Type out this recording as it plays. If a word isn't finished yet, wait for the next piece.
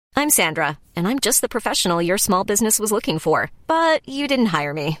I'm Sandra, and I'm just the professional your small business was looking for. But you didn't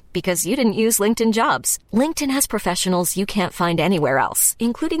hire me because you didn't use LinkedIn Jobs. LinkedIn has professionals you can't find anywhere else,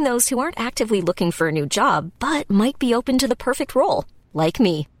 including those who aren't actively looking for a new job, but might be open to the perfect role, like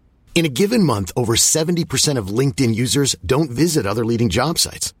me. In a given month, over 70% of LinkedIn users don't visit other leading job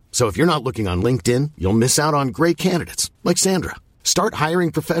sites. So if you're not looking on LinkedIn, you'll miss out on great candidates like Sandra. Start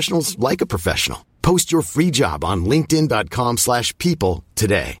hiring professionals like a professional. Post your free job on linkedin.com/people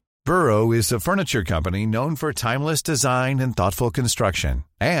today. Burrow is a furniture company known for timeless design and thoughtful construction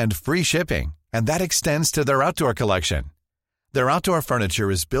and free shipping, and that extends to their outdoor collection. Their outdoor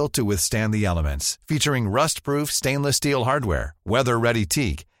furniture is built to withstand the elements, featuring rust-proof stainless steel hardware, weather-ready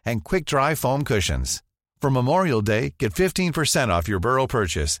teak, and quick-dry foam cushions. For Memorial Day, get 15% off your Burrow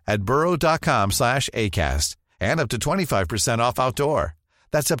purchase at burrow.com/ACAST and up to 25% off outdoor.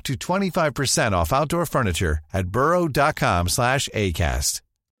 That's up to 25% off outdoor furniture at burrow.com/ACAST.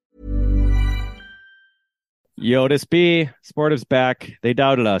 Yo, this B, Sportive's back. They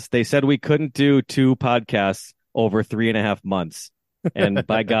doubted us. They said we couldn't do 2 podcasts over 3.5 months. And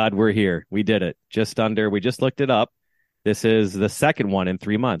by God, we're here. We did it. We just looked it up. This is the second one in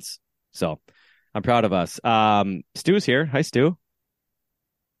 3 months. So I'm proud of us. Stu's here. Hi, Stu.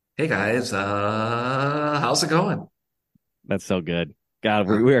 Hey guys, how's it going? That's so good. God,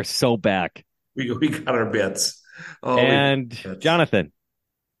 we are so back. We got our bits. And Jonathan.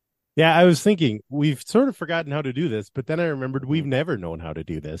 Yeah, I was thinking we've sort of forgotten how to do this, but then I remembered we've never known how to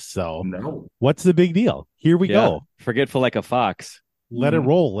do this. So what's the big deal? Here we go. Forgetful like a fox. Let it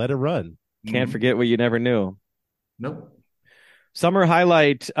roll. Let it run. Can't forget what you never knew. Nope. Summer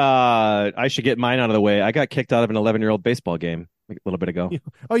highlight. I should get mine out of the way. I got kicked out of an 11-year-old baseball game a little bit ago.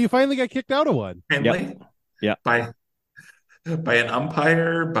 Oh, you finally got kicked out of one? Finally? Yeah. By an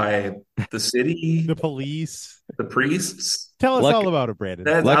umpire, by the city, the police, the priests. Tell us all about it, Brandon.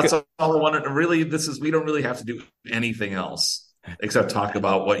 That's all I wanted. Really, we don't really have to do anything else except talk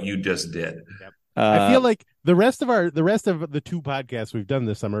about what you just did. Yep. I feel like the rest of the 2 podcasts we've done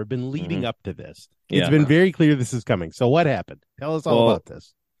this summer have been leading up to this. It's been very clear this is coming. So what happened? Tell us all about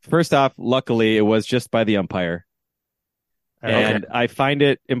this. First off, luckily, it was just by the umpire. And I find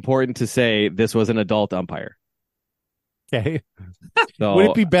it important to say this was an adult umpire. Okay. So, would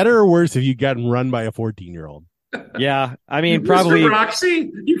it be better or worse if you'd gotten run by a 14-year-old? Yeah. I mean, probably. Mr.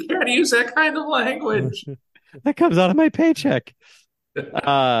 Roxy, you can't use that kind of language. That comes out of my paycheck. It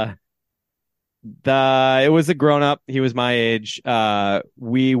was a grown-up. He was my age. I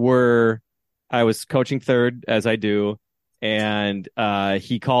was coaching third, as I do. And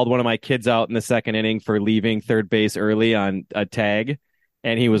he called one of my kids out in the second inning for leaving third base early on a tag,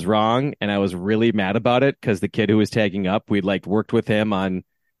 and he was wrong. And I was really mad about it because the kid who was tagging up, we'd worked with him on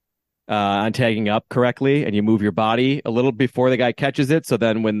tagging up correctly, and you move your body a little before the guy catches it. So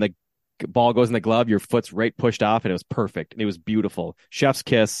then when the ball goes in the glove, your foot's right pushed off, and it was perfect. And it was beautiful. Chef's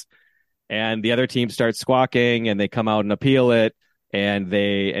kiss. And the other team starts squawking, and they come out and appeal it. And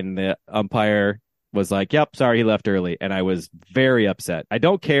the umpire was like, yep, sorry, he left early. And I was very upset. I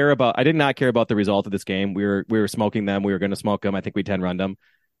did not care about the result of this game. We were smoking them. We were going to smoke them. I think we 10-runned them.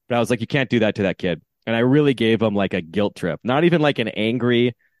 But I was like, you can't do that to that kid. And I really gave him a guilt trip. Not even an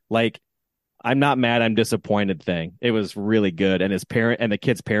angry, I'm not mad, I'm disappointed thing. It was really good. And his parent and the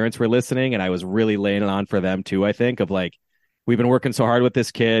kid's parents were listening. And I was really laying it on for them too, I think, of we've been working so hard with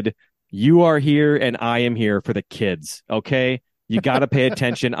this kid. You are here and I am here for the kids. Okay. You got to pay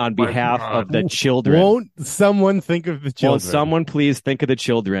attention on behalf of the children. Won't someone think of the children? Won't someone please think of the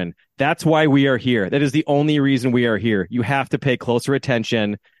children? That's why we are here. That is the only reason we are here. You have to pay closer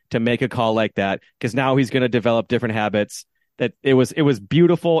attention to make a call like that, because now he's going to develop different habits. That it was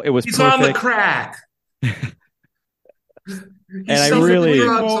beautiful. It was he's perfect. On the crack. And I really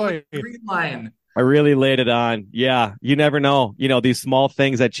green line. I really laid it on. Yeah, you never know. These small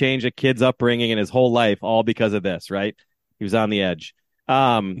things that change a kid's upbringing and his whole life, all because of this, right? He was on the edge.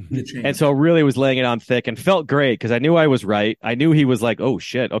 And so really was laying it on thick and felt great because I knew I was right. I knew he was oh,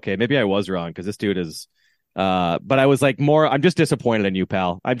 shit. Okay, maybe I was wrong because this dude is. But I was I'm just disappointed in you,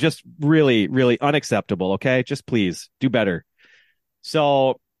 pal. I'm just really, really unacceptable. Okay, just please do better.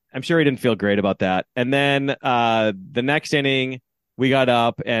 So I'm sure he didn't feel great about that. And then the next inning, we got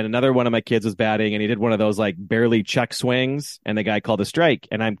up and another one of my kids was batting and he did one of those barely check swings and the guy called a strike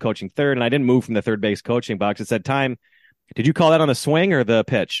and I'm coaching third and I didn't move from the third base coaching box. It said, time. Did you call that on the swing or the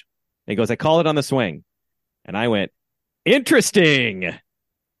pitch? And he goes, I call it on the swing. And I went, interesting.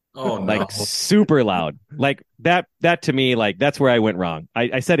 Oh, no. Super loud. That to me, that's where I went wrong.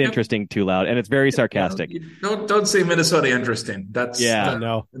 I said interesting too loud, and it's very sarcastic. Don't say Minnesota interesting. That's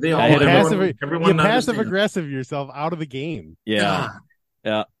no. They all everyone passive aggressive yourself out of the game. Yeah.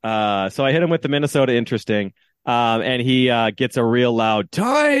 Yeah. So I hit him with the Minnesota interesting. And he gets a real loud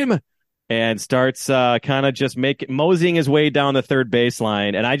time and starts kind of just moseying his way down the third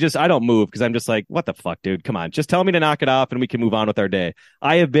baseline. And I don't move because I'm just like, what the fuck, dude? Come on. Just tell me to knock it off and we can move on with our day.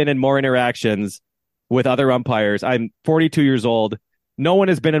 I have been in more interactions with other umpires. I'm 42 years old. No one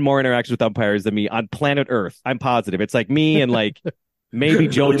has been in more interactions with umpires than me on planet Earth. I'm positive. It's like me and like maybe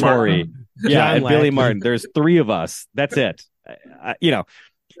Joe Torre. Yeah, John and Billy Lackey. Martin. There's three of us. That's it.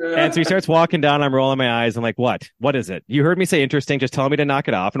 And so he starts walking down. I'm rolling my eyes. I'm like, what? What is it? You heard me say interesting. Just tell me to knock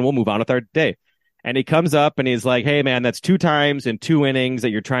it off and we'll move on with our day. And he comes up and he's like, hey, man, that's 2 times in 2 innings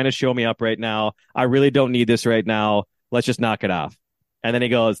that you're trying to show me up right now. I really don't need this right now. Let's just knock it off. And then he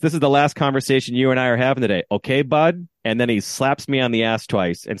goes, this is the last conversation you and I are having today. Okay, bud? And then he slaps me on the ass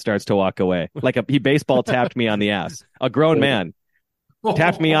twice and starts to walk away. Like he baseball tapped me on the ass. A grown man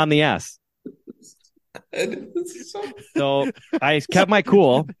tapped me on the ass. So I kept my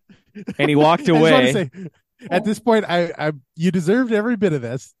cool and he walked away. I just want to say, at this point, you deserved every bit of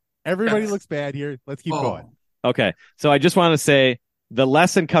this. Everybody looks bad here. Let's keep going. Okay. So I just want to say the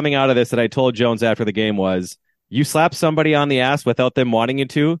lesson coming out of this that I told Jones after the game was you slap somebody on the ass without them wanting you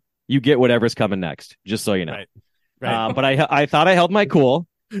to, you get whatever's coming next, just so you know. Right. But I thought I held my cool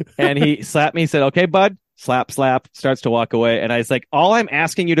and he slapped me. He said, okay, bud, slap, starts to walk away. And I was like, all I'm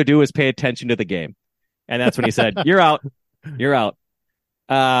asking you to do is pay attention to the game. And that's when he said, you're out. You're out.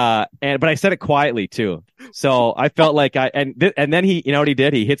 But I said it quietly too. So I felt like and then he, you know what he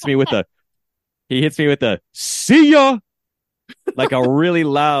did? He hits me with the see ya, like a really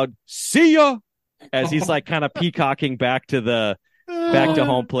loud see ya, as he's like kind of peacocking back to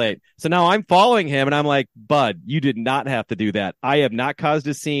home plate. So now I'm following him and I'm like, bud, you did not have to do that. I have not caused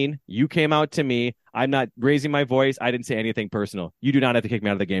a scene. You came out to me. I'm not raising my voice. I didn't say anything personal. You do not have to kick me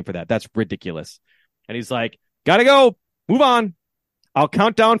out of the game for that. That's ridiculous. And he's like, gotta go. Move on. I'll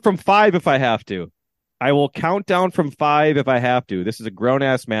count down from 5 if I have to. I will count down from 5 if I have to. This is a grown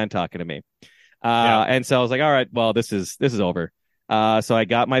ass man talking to me. And so I was like, all right, well, this is over. So I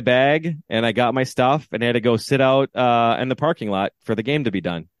got my bag and I got my stuff and I had to go sit out in the parking lot for the game to be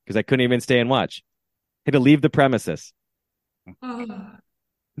done because I couldn't even stay and watch. Had to leave the premises.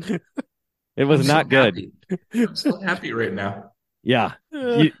 It was not good. I'm so happy right now. Yeah.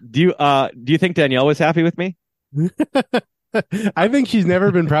 Do you think Danielle was happy with me? I think she's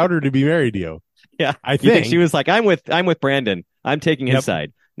never been prouder to be married to you. Yeah. I think she was like, I'm with Brandon. I'm taking his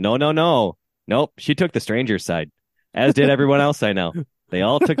side. No. Nope. She took the stranger's side, as did everyone else I know. They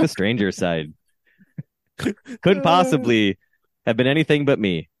all took the stranger's side. Couldn't possibly have been anything but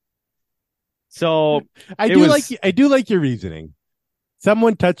me. So I do like your reasoning.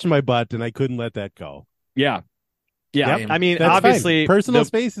 Someone touched my butt and I couldn't let that go. Yeah. Yep. I mean, That's obviously fine. Personal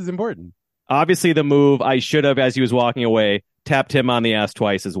space is important. Obviously the move, I should have, as he was walking away, tapped him on the ass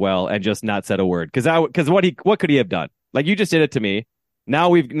twice as well and just not said a word. Because what could he have done? Like, you just did it to me. Now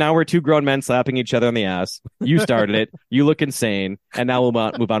we're 2 grown men slapping each other on the ass. You started it. You look insane. And now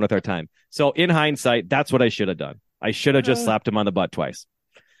we'll move on with our time. So in hindsight, that's what I should have done. I should have just slapped him on the butt twice.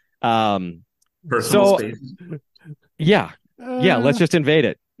 Personal space. Yeah. Let's just invade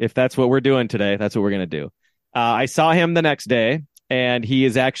it. If that's what we're doing today, that's what we're going to do. I saw him the next day. And he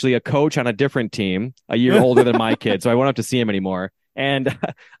is actually a coach on a different team, a year older than my kid. So I won't have to see him anymore. And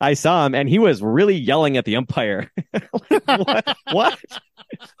I saw him and he was really yelling at the umpire. Like, what?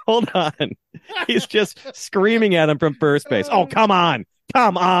 Hold on. He's just screaming at him from first base. Oh, come on.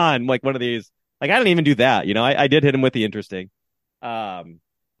 Like one of these. Like, I didn't even do that. You know, I did hit him with the interesting. But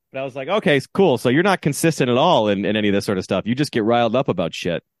I was like, okay, cool. So you're not consistent at all in any of this sort of stuff. You just get riled up about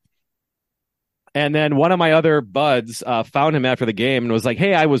shit. And then one of my other buds found him after the game and was like,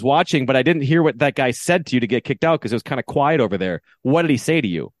 hey, I was watching, but I didn't hear what that guy said to you to get kicked out because it was kind of quiet over there. What did he say to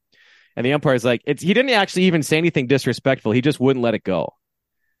you? And the umpire's like, he didn't actually even say anything disrespectful. He just wouldn't let it go.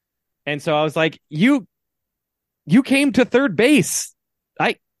 And so I was like, you came to third base.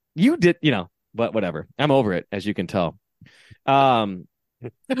 You did, but whatever. I'm over it, as you can tell. But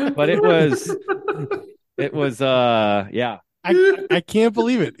it was, yeah. I can't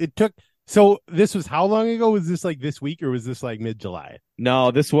believe it. It took. So this was how long ago? Was this like this week or was this like mid-July?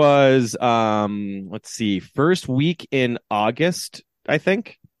 No, this was let's see, first week in August, I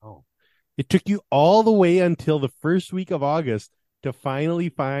think. Oh. It took you all the way until the first week of August to finally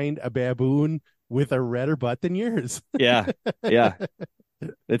find a baboon with a redder butt than yours. Yeah. I've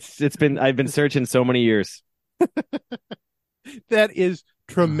been searching so many years. That is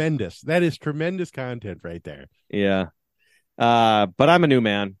tremendous. That is tremendous content right there. Yeah. But I'm a new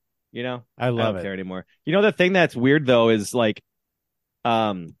man. I love don't care anymore. The thing that's weird though is like,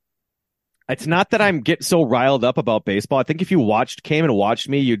 I It's not that I'm getting so riled up about baseball. I think if you came and watched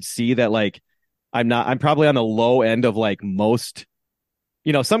me, you'd see that like I'm probably on the low end of like most,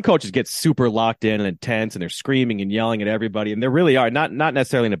 some coaches get super locked in and intense and they're screaming and yelling at everybody. And they really are not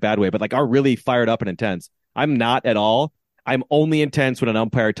necessarily in a bad way, but like are really fired up and intense. I'm not at all. I'm only intense when an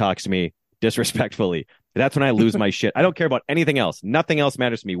umpire talks to me disrespectfully. That's when I lose my shit. I don't care about anything else. Nothing else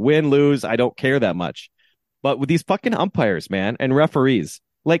matters to me. Win, lose, I don't care that much. But with these fucking umpires, man, and referees,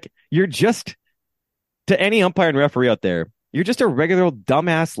 like you're just, to any umpire and referee out there, you're just a regular old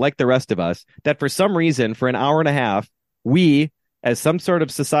dumbass like the rest of us that for some reason, for an hour and a half, we, as some sort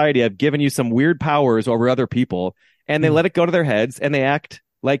of society, have given you some weird powers over other people and they let it go to their heads and they act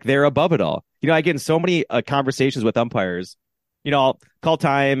like they're above it all. I get in so many conversations with umpires, I'll call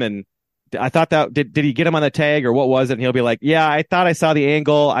time and I thought that, did he get him on the tag or what was it? And he'll be like, yeah, I thought I saw the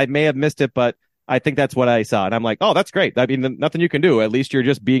angle. I may have missed it, but I think that's what I saw. And I'm like, oh, that's great. I mean, nothing you can do. At least you're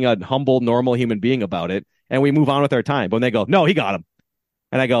just being a humble, normal human being about it. And we move on with our time. But when they go, no, he got him.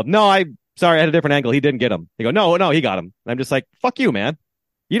 And I go, no, sorry, I had a different angle. He didn't get him. They go, no, he got him. And I'm just like, fuck you, man.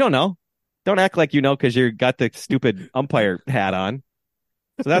 You don't know. Don't act like you know because you got the stupid umpire hat on.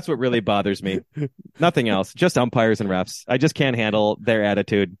 So that's what really bothers me. Nothing else. Just umpires and refs. I just can't handle their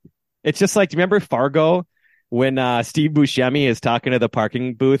attitude. It's just like, do you remember Fargo? When Steve Buscemi is talking to the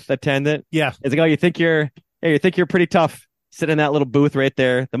parking booth attendant, yeah, it's like, oh, you think you're pretty tough sitting in that little booth right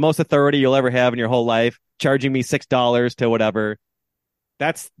there, the most authority you'll ever have in your whole life, charging me $6 to whatever.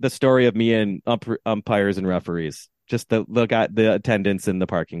 That's the story of me and umpires and referees. Just the attendants in the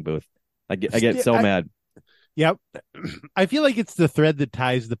parking booth. I get so mad. Yep, I feel like it's the thread that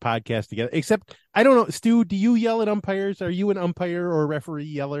ties the podcast together. Except I don't know, Stu. Do you yell at umpires? Are you an umpire or referee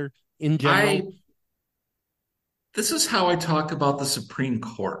yeller in general? This is how I talk about the Supreme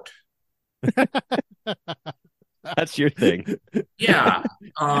Court. That's your thing. Yeah.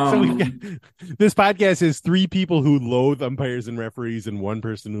 So this podcast is 3 people who loathe umpires and referees and 1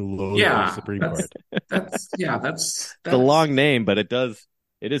 person who loathes the Supreme Court. That's a long name, but it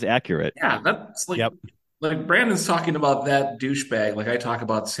is accurate. Yeah, that's like, like Brandon's talking about that douchebag, like I talk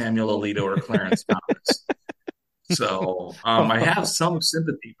about Samuel Alito or Clarence Thomas. So I have some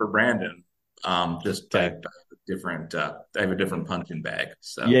sympathy for Brandon. Just okay. I have a different punching bag.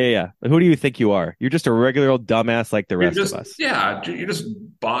 So yeah. Who do you think you are? You're just a regular old dumbass like the rest of us. Yeah, you're just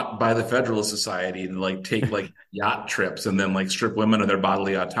bought by the Federalist Society to like take like yacht trips and then like strip women of their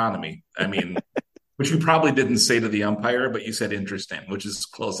bodily autonomy. I mean, which you probably didn't say to the umpire, but you said interesting, which is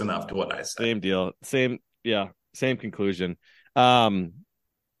close enough to what I said. Same deal. Same conclusion. So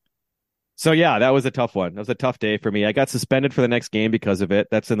yeah, that was a tough one. That was a tough day for me. I got suspended for the next game because of it.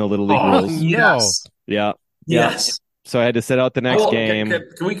 That's in the Little League rules. Yes. Yeah. Yes. So I had to sit out the next game.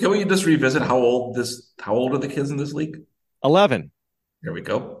 Can we just revisit how old are the kids in this league? 11. There we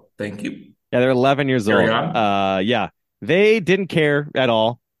go. Thank you. Yeah, they're 11 years old. On. Yeah. They didn't care at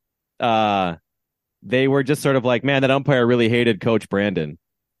all. They were just sort of like, man, that umpire really hated Coach Brandon.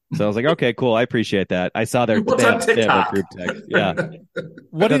 So I was like, okay, cool. I appreciate that. I saw their What's on TikTok? Group text. Yeah.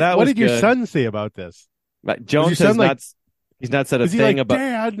 What did your son say about this? Jones has he's not said a thing about.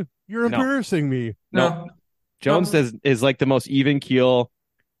 Dad, you're embarrassing me. No. Jones is like the most even keel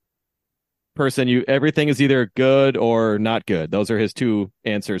person. Everything is either good or not good. Those are his 2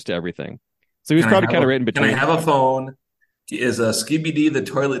 answers to everything. So he's probably kind of written between. Can I have a phone? Is a Scooby-Doo the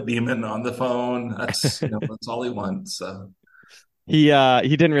toilet demon on the phone? That's that's all he wants. So. He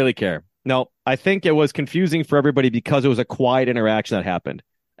didn't really care. No, I think it was confusing for everybody because it was a quiet interaction that happened.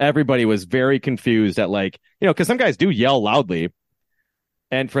 Everybody was very confused at because some guys do yell loudly.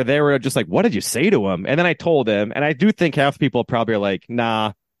 And they were just like, what did you say to him? And then I told him, and I do think half the people probably are like,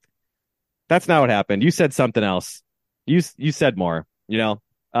 nah, that's not what happened. You said something else. You said more,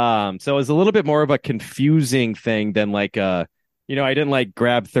 So it was a little bit more of a confusing thing than I didn't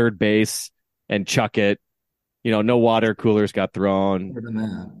grab third base and chuck it. No water coolers got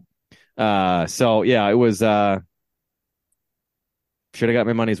thrown. So yeah, it was, should have got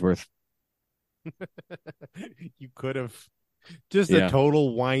my money's worth. You could have. Just a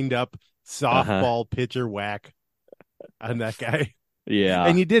total wind-up softball pitcher whack on that guy. Yeah.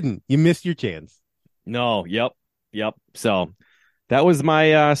 And you didn't. You missed your chance. No. Yep. So that was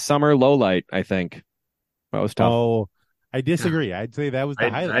my summer low light, I think. That was tough. Oh, I disagree. I'd say that was the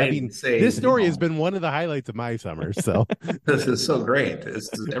highlight. I mean, this story has been one of the highlights of my summer. So this is so great.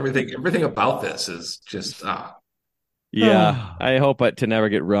 Everything about this is just Yeah. I hope to never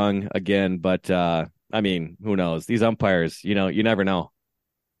get rung again, but I mean, who knows? These umpires, you never know.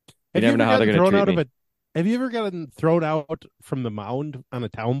 You never know how they're going to treat me. Have you ever gotten thrown out from the mound on a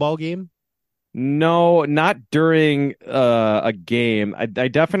town ball game? No, not during a game. I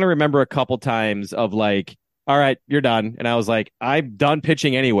definitely remember a couple times of like, all right, you're done. And I was like, I'm done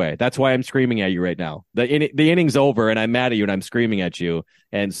pitching anyway. That's why I'm screaming at you right now. The inning's over and I'm mad at you and I'm screaming at you.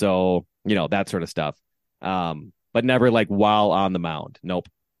 And so, that sort of stuff. But never like while on the mound. Nope.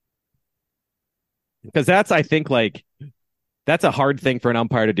 Because I think like that's a hard thing for an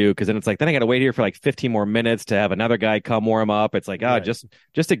umpire to do because then it's like then I got to wait here for like 15 more minutes to have another guy come warm up. It's like Right.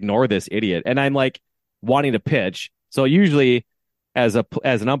 just ignore this idiot. And I'm like wanting to pitch. So usually as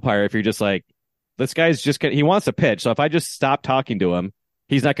an umpire, if you're just like this guy's just he wants to pitch. So if I just stop talking to him,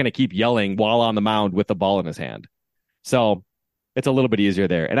 he's not going to keep yelling while on the mound with the ball in his hand. So it's a little bit easier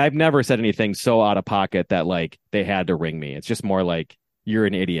there. And I've never said anything so out of pocket that like they had to ring me. It's just more like you're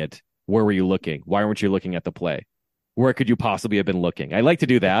an idiot. Where were you looking? Why weren't you looking at the play? Where could you possibly have been looking? I like to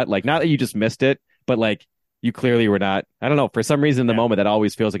do that. Like, not that you just missed it, but like you clearly were not. I don't know. For some reason, in the moment, that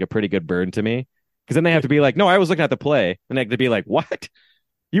always feels like a pretty good burn to me. Because then they have to be like, no, I was looking at the play. And they have to be like, what?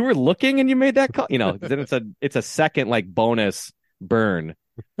 You were looking and you made that call? Then it's a second like bonus burn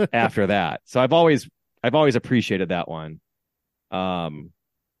after that. So I've always appreciated that one. And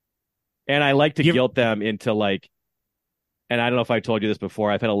I like to guilt them into like, and I don't know if I told you this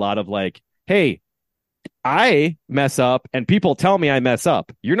before. I've had a lot of like, hey, I mess up and people tell me I mess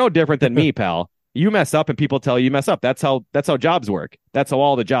up. You're no different than me, pal. You mess up and people tell you mess up. That's how jobs work. That's how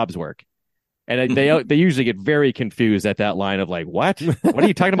all the jobs work. And they usually get very confused at that line of like, what? What are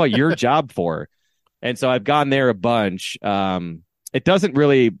you talking about your job for? And so I've gone there a bunch. It doesn't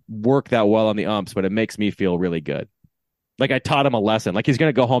really work that well on the umps, but it makes me feel really good. Like I taught him a lesson. Like he's going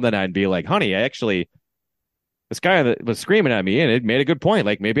to go home that night and be like, honey, this guy that was screaming at me and it made a good point.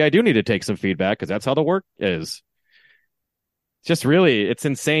 Like maybe I do need to take some feedback because that's how the work is. It's just really, it's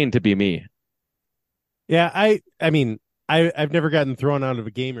insane to be me. Yeah. I mean, I've never gotten thrown out of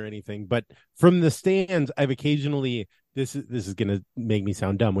a game or anything, but from the stands, I've occasionally, this is going to make me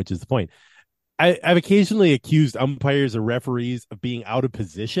sound dumb, which is the point. I've occasionally accused umpires or referees of being out of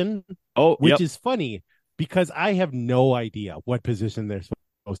position. Which is funny because I have no idea what position they're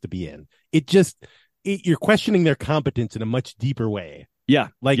supposed to be in. You're questioning their competence in a much deeper way. Yeah.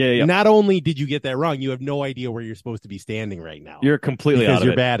 Not only did you get that wrong, you have no idea where you're supposed to be standing right now. You're completely out of it. Because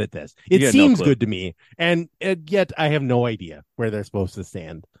you're bad at this. It seems good to me. And yet I have no idea where they're supposed to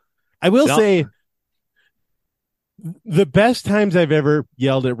stand. I will say the best times I've ever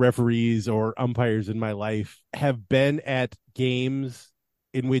yelled at referees or umpires in my life have been at games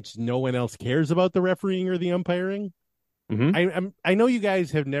in which no one else cares about the refereeing or the umpiring. Mm-hmm. I know you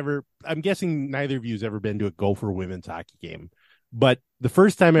guys have never. I'm guessing neither of you has ever been to a Gopher women's hockey game, but the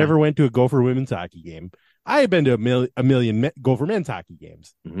first time I ever went to a Gopher women's hockey game, I had been to a million Gopher men's hockey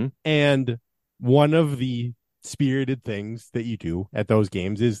games, and one of the spirited things that you do at those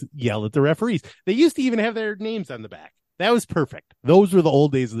games is yell at the referees. They used to even have their names on the back. That was perfect. Those were the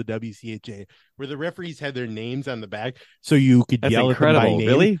old days of the WCHA, where the referees had their names on the back, so you could yell incredible. At them by name.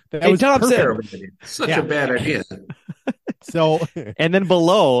 Really? That was perfect. Such a bad idea. So, and then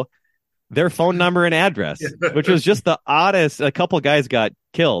below their phone number and address, which was just the oddest. A couple guys got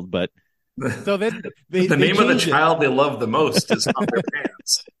killed, but so then the name of the child they love the most is on their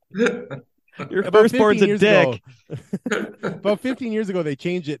pants. Your firstborn's a dick. About 15 years ago, they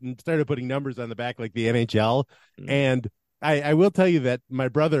changed it and started putting numbers on the back like the NHL. And I will tell you that my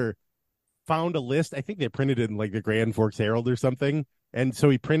brother found a list. I think they printed it in like the Grand Forks Herald or something. And so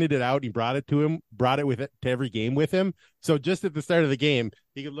he printed it out. He brought it to him, brought it with it to every game with him. So just at the start of the game,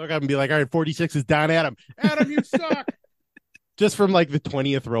 he could look up and be like, all right, 46 is Don Adam. Adam, you suck. Just from like the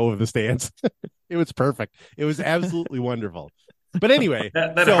 20th row of the stands. It was perfect. It was absolutely wonderful. But anyway,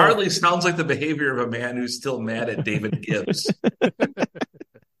 that hardly sounds like the behavior of a man who's still mad at David Gibbs.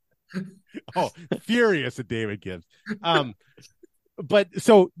 Furious at David Gibbs. But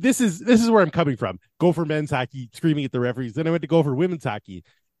so this is where I'm coming from. Gopher men's hockey, screaming at the referees. Then I went to Gopher women's hockey,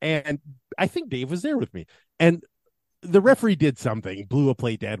 and I think Dave was there with me. And the referee did something, blew a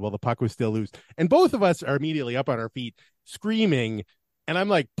play dead while the puck was still loose, and both of us are immediately up on our feet, screaming. And I'm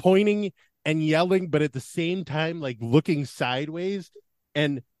like pointing and yelling, but at the same time, like looking sideways.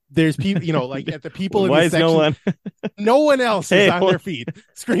 And there's people, like at the people in the section. No one else is on their feet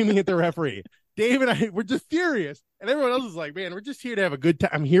screaming at the referee. Dave and I were just furious. And everyone else is like, man, we're just here to have a good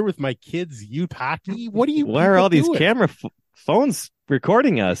time. I'm here with my kids, youth hockey. What are you? Why are all these camera phones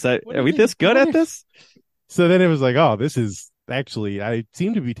recording us? Are we this good at this? So then it was like, oh, this is actually, I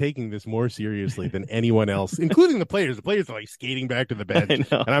seem to be taking this more seriously than anyone else, including the players. The players are like skating back to the bench,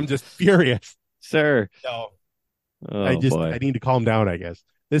 and I'm just furious. Sure. So I need to calm down, I guess.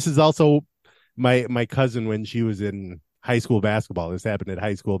 This is also my cousin when she was in high school basketball. This happened at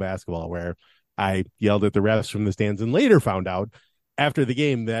high school basketball where I yelled at the refs from the stands and later found out after the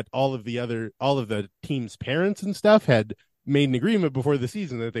game that all of the team's parents and stuff had made an agreement before the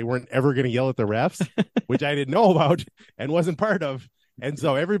season that they weren't ever going to yell at the refs, which I didn't know about and wasn't part of. And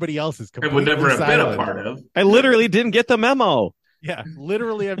so everybody else is I completely would never have been silent. a part of. I literally didn't get the memo. Yeah,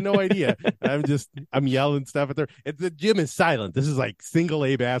 literally have no idea. I'm yelling stuff at the gym is silent. This is like single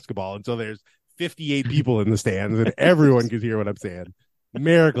A basketball. And so there's 58 people in the stands and everyone could hear what I'm saying.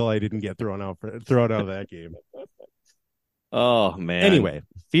 Miracle I didn't get thrown out of that game. Oh man. Anyway,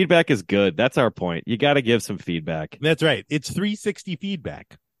 feedback is good. That's our point. You got to give some feedback. That's right. It's 360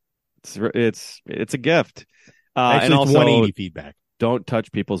 feedback. It's a gift. Actually, and also 180 feedback. Don't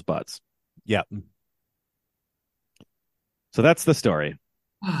touch people's butts. Yep. So that's the story.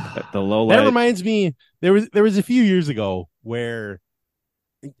 The low light. That reminds me, there was a few years ago where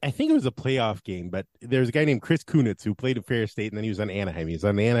I think it was a playoff game, but there was a guy named Chris Kunitz who played at Fair State, and then he was on Anaheim. He was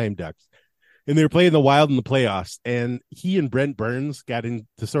on the Anaheim Ducks. And they were playing the Wild in the playoffs, and he and Brent Burns got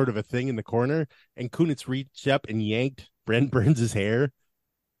into sort of a thing in the corner, and Kunitz reached up and yanked Brent Burns' hair,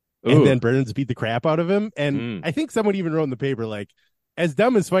 and then Burns beat the crap out of him. And I think someone even wrote in the paper, like, as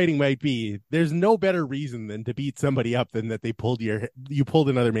dumb as fighting might be, there's no better reason than to beat somebody up than that you pulled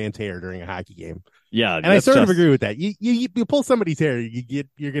another man's hair during a hockey game. Yeah, and I sort of agree with that. You pull somebody's hair,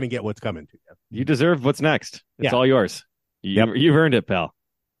 you're going to get what's coming to you. You deserve what's next. It's all yours. You've earned it, pal.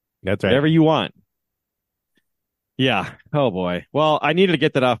 That's right. Whatever you want. Yeah. Oh boy. Well, I needed to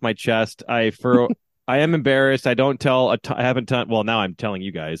get that off my chest. I am embarrassed. I don't tell. I haven't. Well, now I'm telling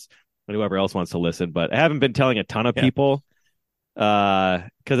you guys and whoever else wants to listen, but I haven't been telling a ton of people. Because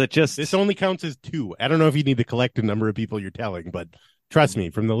this only counts as 2. I don't know if you need to collect a number of people you're telling, but trust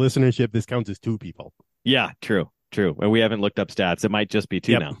me, from the listenership, this counts as 2 people. Yeah, true. And we haven't looked up stats. It might just be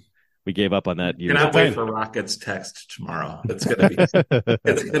 2 now. We gave up on that. Cannot wait for Rocket's text tomorrow. It's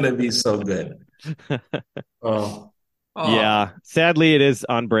gonna be so good. Oh. Yeah. Sadly, it is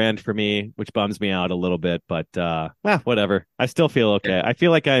on brand for me, which bums me out a little bit. But whatever. I still feel okay. Yeah. I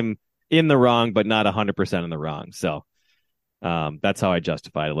feel like I'm in the wrong, but not 100% in the wrong. So that's how I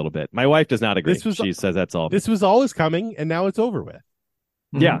justify it a little bit. My wife does not agree. She says that's all. This was always coming, and now it's over with.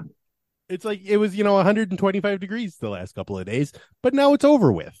 Mm-hmm. Yeah. It's like it was, 125 degrees the last couple of days, but now it's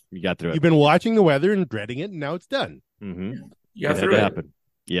over with. You got through it. You've been watching the weather and dreading it, and now it's done. Mm-hmm. You got through it. Happen.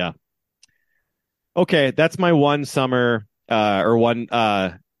 Yeah. Okay, that's my one summer or one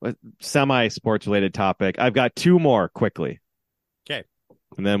semi-sports related topic. I've got 2 more quickly. Okay.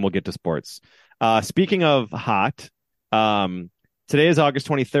 And then we'll get to sports. Speaking of hot, today is August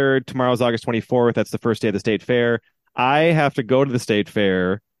 23rd. Tomorrow is August 24th. That's the first day of the state fair. I have to go to the state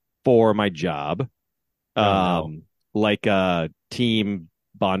fair for my job, like team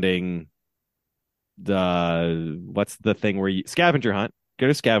bonding. What's the thing where you scavenger hunt? Go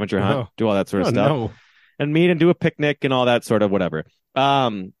to scavenger hunt, do all that sort of stuff, and meet and do a picnic and all that sort of whatever.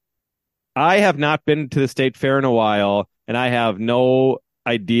 I have not been to the state fair in a while, and I have no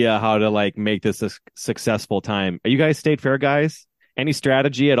idea how to make this a successful time. Are you guys state fair guys? Any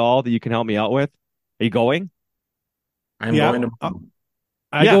strategy at all that you can help me out with? Are you going? I'm going to.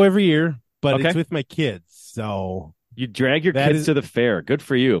 I go every year, but it's with my kids. So you drag your kids to the fair. Good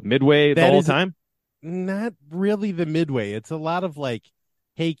for you. Midway the whole time? Not really the midway. It's a lot of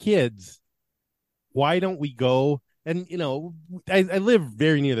hey kids, why don't we go? And I live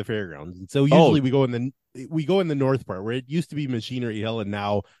very near the fairgrounds, and so usually we go in the north part where it used to be Machinery Hill, and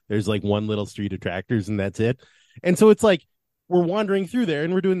now there's one little street of tractors, and that's it. And so it's we're wandering through there,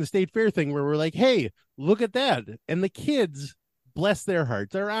 and we're doing the state fair thing where we're like, hey, look at that, and the kids, bless their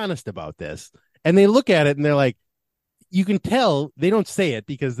hearts, are honest about this, and they look at it and they're like, you can tell they don't say it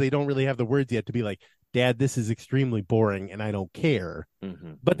because they don't really have the words yet to be like, Dad, this is extremely boring and I don't care.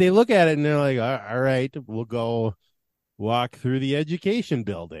 Mm-hmm. But they look at it and they're like, all right, we'll go walk through the education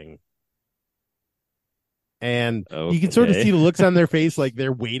building. And you can sort of see the looks on their face like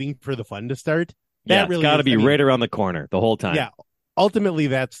they're waiting for the fun to start. That really got to be right around the corner the whole time. Yeah. Ultimately,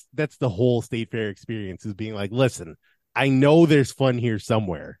 that's the whole state fair experience, is being like, listen, I know there's fun here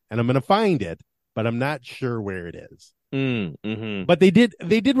somewhere and I'm going to find it, but I'm not sure where it is. Mm-hmm. But they did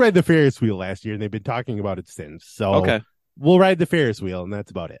ride the Ferris wheel last year, and they've been talking about it since. So we'll ride the Ferris wheel, and that's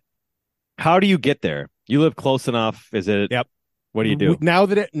about it. How do you get there? You live close enough? Is it? Yep. What do you do now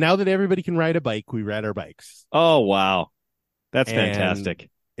that everybody can ride a bike? We ride our bikes. Oh wow, that's fantastic.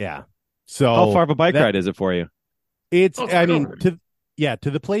 Yeah. So how far of a bike ride is it for you? It's to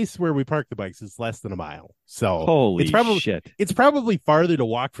the place where we park the bikes is less than a mile. So holy shit! It's probably farther to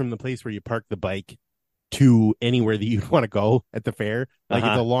walk from the place where you park the bike to anywhere that you'd want to go at the fair. It's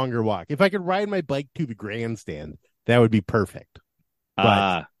a longer walk. If I could ride my bike to the grandstand, that would be perfect.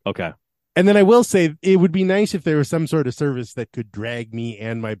 But okay. And then I will say it would be nice if there was some sort of service that could drag me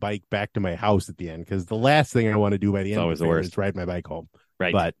and my bike back to my house at the end, because the last thing I want to do by the end of the fair is ride my bike home.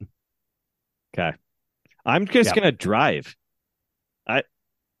 Right. But okay, I'm just gonna drive.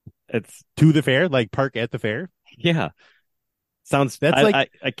 It's to the fair, like park at the fair. Yeah, sounds. I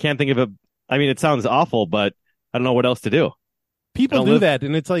can't think of a. I mean, it sounds awful, but I don't know what else to do. People do that,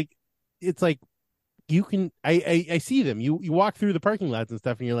 and it's like you can. I see them. You walk through the parking lots and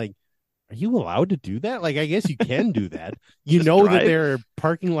stuff, and you're like, are you allowed to do that? Like, I guess you can do that. You know that there are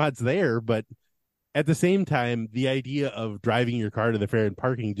parking lots there, but at the same time, the idea of driving your car to the fair and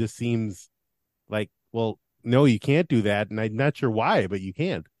parking just seems like, well, no, you can't do that, and I'm not sure why, but you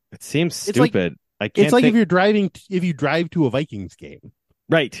can't. It seems stupid. It's like if you drive to a Vikings game,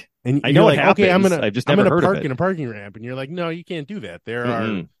 right? And I know like, it happens. okay, I'm gonna park in a parking ramp, and you're like, no, you can't do that. There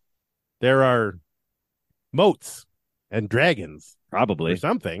are moats and dragons, probably, or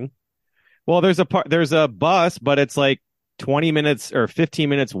something. Well, there's a bus, but it's like 20 minutes or 15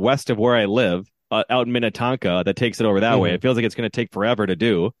 minutes west of where I live, out in Minnetonka, that takes it over that way. It feels like it's going to take forever to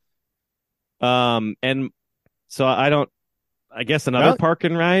do. And so I guess another park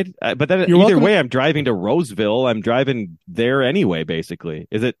and ride, but then either way, I'm driving to Roseville. I'm driving there anyway. Basically,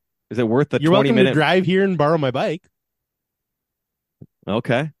 is it worth the 20 minute to drive here and borrow my bike?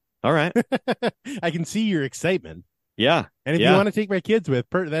 Okay, all right. I can see your excitement. Yeah, and if you want to take my kids with,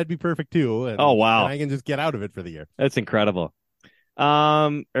 that'd be perfect too. And, oh wow, and I can just get out of it for the year. That's incredible.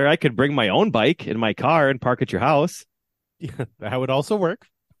 Or I could bring my own bike in my car and park at your house. Yeah, that would also work.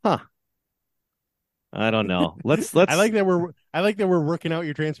 Huh. I don't know. Let's. I like that we're working out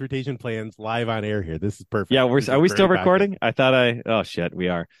your transportation plans live on air here. This is perfect. Yeah, are we still recording? I thought oh shit, we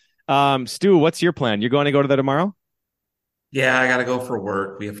are. Stu, what's your plan? You're going to go to that tomorrow? Yeah, I gotta go for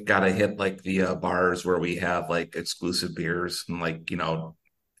work. We've got to hit like the bars where we have like exclusive beers and like,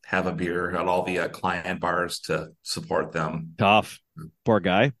 have a beer at all the client bars to support them. Tough. Poor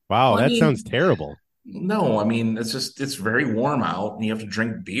guy. Wow, that sounds terrible. No, I mean, it's very warm out and you have to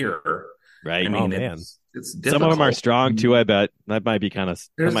drink beer. Right. I mean, it's difficult. Some of them are strong too, I bet. That might be kind of,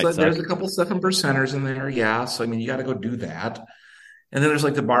 there's a couple 7%ers in there. Yeah. So, I mean, you got to go do that. And then there's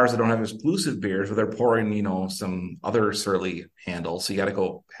like the bars that don't have exclusive beers where they're pouring, some other surly handles. So you got to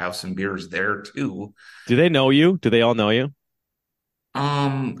go have some beers there too. Do they know you? Do they all know you?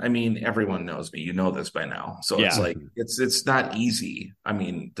 I mean, everyone knows me. You know this by now. So it's like, it's not easy. I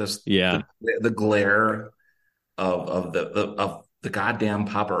mean, just the glare of the goddamn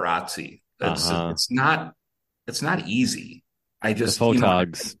paparazzi. It's not easy. I just the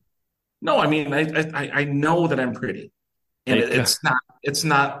photogs. No, I mean, I know that I'm pretty. And it's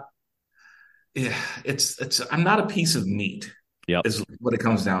not. Yeah, I'm not a piece of meat. Yeah, is what it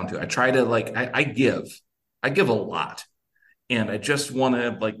comes down to. I try to I give a lot, and I just want to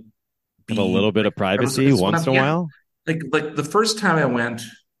have a little bit of privacy once in a while. Like the first time I went,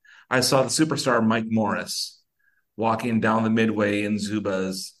 I saw the superstar Mike Morris walking down the midway in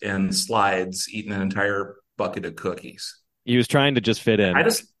Zubaz and slides, eating an entire bucket of cookies. He was trying to just fit in.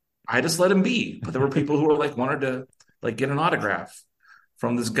 I just let him be, but there were people who were wanted to get an autograph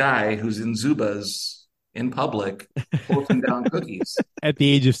from this guy who's in Zubaz in public, pulling down cookies at the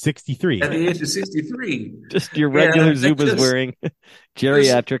age of 63. At the age of 63, just your regular Zubaz wearing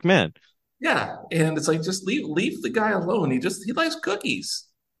geriatric man. Yeah, and it's like, just leave the guy alone. He likes cookies.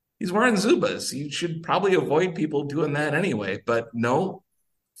 He's wearing Zubaz. You should probably avoid people doing that anyway. But no,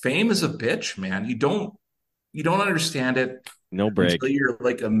 fame is a bitch, man. You don't understand it. No break. Until you're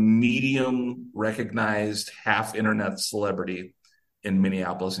like a medium recognized half internet celebrity in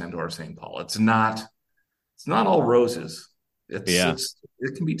Minneapolis and or St. Paul. It's not all roses. It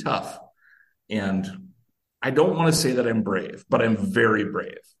can be tough. And I don't want to say that I'm brave, but I'm very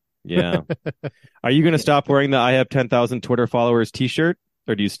brave. Yeah. Are you going to stop wearing the I have 10,000 Twitter followers t-shirt,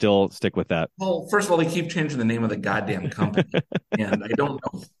 or do you still stick with that? Well, first of all, they keep changing the name of the goddamn company, and I don't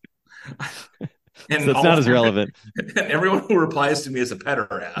know. And so it's not as relevant. And everyone who replies to me is a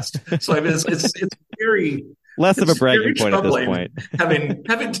pederast. So I mean, it's very less of a bragging point at this point.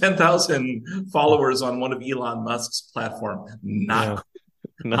 having 10,000 followers on one of Elon Musk's platform,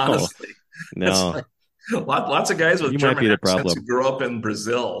 honestly. No. Lots of guys with German the accents problem. who grew up in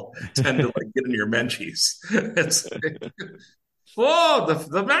Brazil tend to get in your menchies. It's whoa,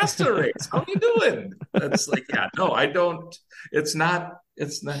 the master race. How you doing? It's like, I don't. It's not.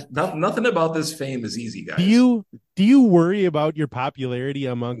 Nothing about this fame is easy, guys. Do you worry about your popularity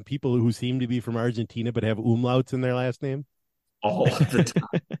among people who seem to be from Argentina but have umlauts in their last name? All the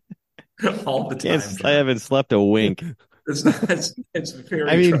time. All the time. I haven't slept a wink. It's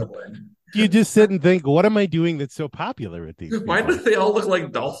very troubling. You just sit and think, what am I doing that's so popular with these people? Why do they all look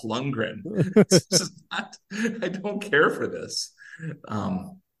like Dolph Lundgren? It's just not, I don't care for this.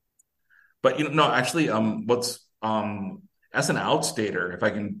 But no, actually, what's as an outstater, if I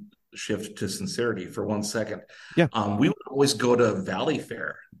can shift to sincerity for 1 second, Yeah. we would always go to Valley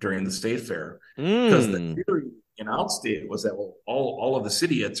Fair during the state fair because the theory in outstate was that all of the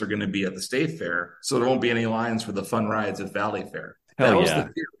citiettes are going to be at the state fair, so there won't be any lines for the fun rides at Valley Fair. That was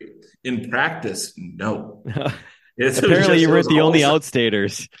the theory. In practice, no. Apparently, you weren't the only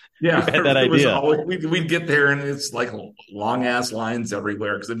outstaters. Yeah, who had that idea. We'd get there and it's like long ass lines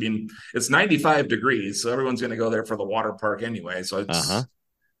everywhere because it's 95 degrees, so everyone's going to go there for the water park anyway. So it's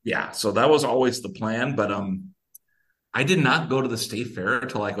yeah, so that was always the plan. But I did not go to the state fair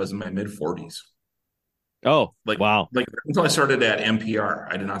until I was in my mid 40s. Oh, wow! Like until I started at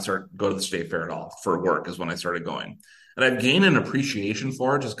NPR, I did not go to the state fair at all for work. Is when I started going, and I've gained an appreciation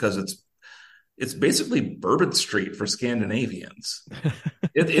for it just because it's basically Bourbon Street for Scandinavians.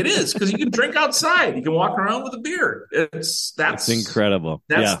 It is because you can drink outside, you can walk around with a beer. That's incredible.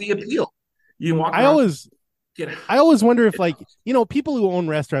 That's the appeal. You can walk. I always wonder if, like, people who own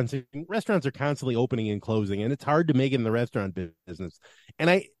restaurants are constantly opening and closing, and it's hard to make it in the restaurant business. And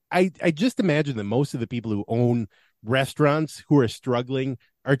I just imagine that most of the people who own restaurants who are struggling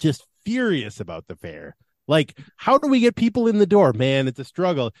are just furious about the fair. Like, how do we get people in the door? Man, it's a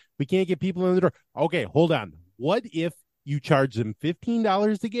struggle. We can't get people in the door. Okay, hold on. What if you charge them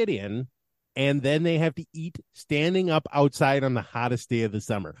 $15 to get in, and then they have to eat standing up outside on the hottest day of the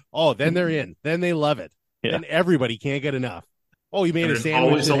summer? Oh, then they're in. Then they love it. Yeah. Then everybody can't get enough. Oh, you made a sandwich.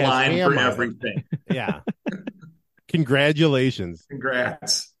 Always a line for everything. Yeah. Congratulations.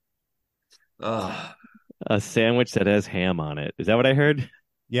 Congrats. A sandwich that has ham on it. Is that what I heard?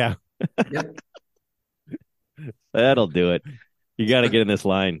 Yeah. Yep. That'll do it. You got to get in this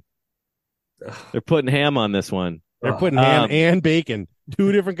line. They're putting ham on this one. They're putting ham and bacon.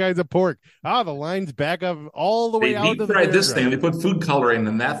 2 different kinds of pork. The line's back up all the way out to the fried this thing. They put food coloring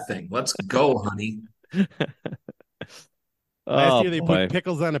in that thing. Let's go, honey. Last year they put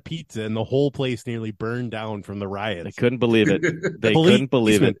pickles on a pizza, and the whole place nearly burned down from the riots. They couldn't believe it. They couldn't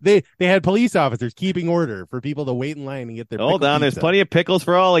believe it. They had police officers keeping order for people to wait in line and get their Hold on, pizza. There's plenty of pickles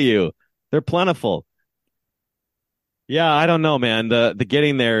for all of you. They're plentiful. Yeah, I don't know, man. The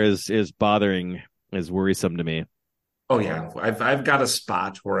getting there is worrisome to me. Oh yeah, I've got a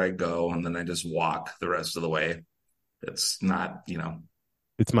spot where I go and then I just walk the rest of the way. It's not,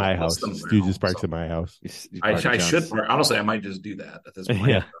 It's my house. Stu just parks at my house. I should park. Honestly, I might just do that at this point.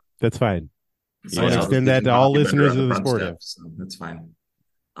 Yeah, that's fine. I'll extend that to all listeners of the Sportive. So that's fine.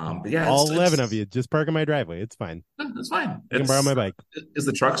 But yeah, all 11 of you just park in my driveway. It's fine. That's fine. You can borrow my bike. Is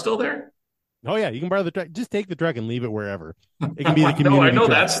the truck still there? Oh yeah, you can borrow the truck. Just take the truck and leave it wherever. It can be the community. I know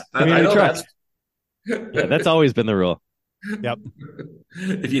truck. I know that's. Yeah, that's always been the rule. Yep.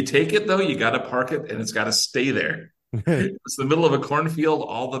 If you take it though, you got to park it, and it's got to stay there. It's the middle of a cornfield,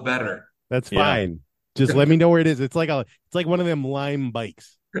 all the better. That's fine. Just let me know where it is. It's like one of them Lime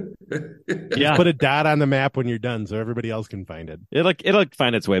bikes. Just put a dot on the map when you're done, so everybody else can find it. It'll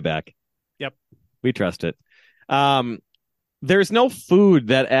find its way back. Yep, we trust it. There's no food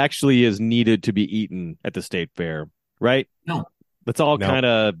that actually is needed to be eaten at the state fair, right? No, that's all kind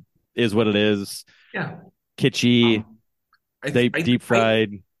of is what it is. Yeah, kitschy. Deep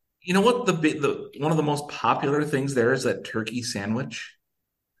fried. You know what? The one of the most popular things there is that turkey sandwich,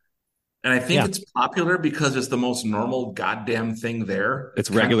 and I think it's popular because it's the most normal goddamn thing there.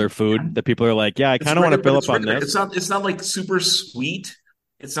 It's regular food that people are like, yeah, I kind of want to fill up on this. It's not like super sweet.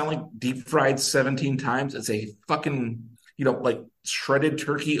 It's not like deep fried 17 times. It's a fucking like shredded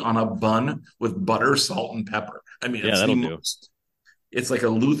turkey on a bun with butter, salt, and pepper. I mean, it's like a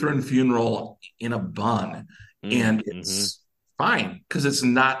Lutheran funeral in a bun, and it's fine because it's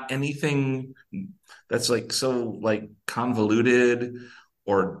not anything that's like so like convoluted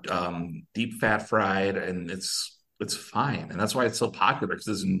or deep fat fried, and it's fine, and that's why it's so popular because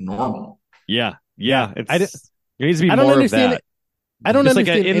it's normal. Yeah. There needs to be more of that. I don't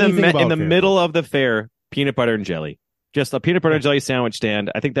understand in the middle of the fair, peanut butter and jelly. Just a peanut butter and jelly sandwich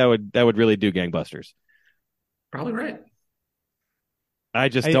stand. I think that would really do gangbusters. Probably right. I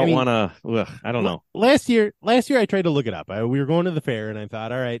just don't want to. I don't know. Last year, I tried to look it up. We were going to the fair, and I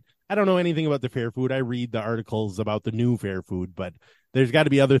thought, all right, I don't know anything about the fair food. I read the articles about the new fair food, but there's got to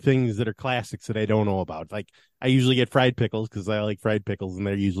be other things that are classics that I don't know about. Like I usually get fried pickles because I like fried pickles, and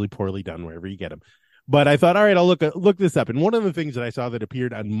they're usually poorly done wherever you get them. But I thought, all right, I'll look this up. And one of the things that I saw that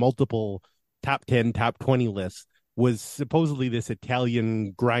appeared on multiple top 10, top 20 lists was supposedly this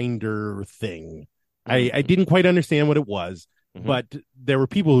Italian grinder thing. I didn't quite understand what it was. but there were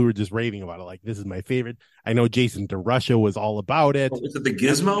people who were just raving about it. Like, this is my favorite. I know Jason DeRusha was all about it. Was it the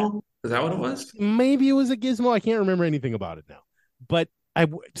Gizmo? Is that what it was? Maybe it was a gizmo. I can't remember anything about it now. But I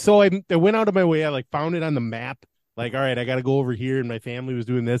went out of my way. I like found it on the map. Like, all right, I got to go over here. And my family was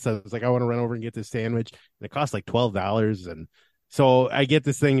doing this. I was like, I want to run over and get this sandwich. And it cost like $12. And so I get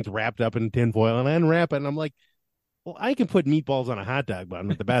this thing. It's wrapped up in tinfoil and I unwrap it. And I'm like, well, I can put meatballs on a hot dog bun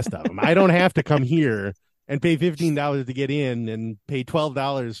with the best of them. I don't have to come here and pay $15 to get in and pay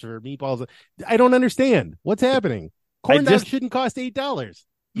 $12 for meatballs. I don't understand what's happening. Corn dogs shouldn't cost $8.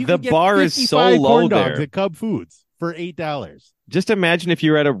 The bar is so low corn dogs there at Cub Foods for $8. Just imagine if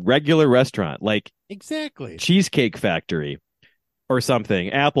you were at a regular restaurant, like exactly Cheesecake Factory or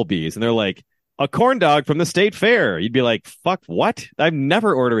something, Applebee's, and they're like, a corn dog from the state fair. You'd be like, fuck, what? I'm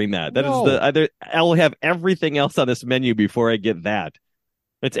never ordering that. That is I'll have everything else on this menu before I get that.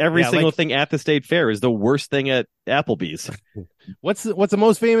 It's every single thing at the state fair is the worst thing at Applebee's. What's the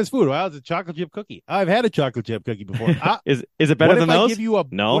most famous food? Well, it's a chocolate chip cookie. I've had a chocolate chip cookie before. Is it better than those?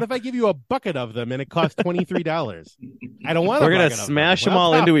 No. What if I give you a bucket of them and it costs $23? I don't want. We're gonna smash them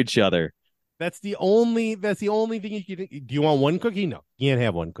all into each other. That's the only thing you can. Do you want one cookie? No, you can't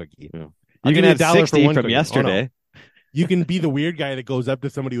have one cookie. No. You can have 60 from yesterday. Oh, no. You can be the weird guy that goes up to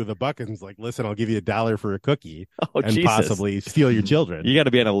somebody with a bucket and is like, listen, I'll give you $1 for a cookie and Jesus. Possibly steal your children. You got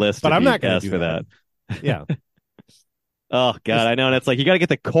to be on a list. But I'm not going to ask for that. Yeah. Oh, God, I know. And it's like, you got to get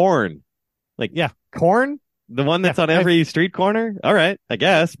the corn. Like, yeah, corn? The one that's on every street corner? All right, I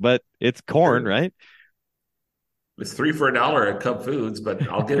guess. But it's corn, right? It's 3 for $1 at Cub Foods, but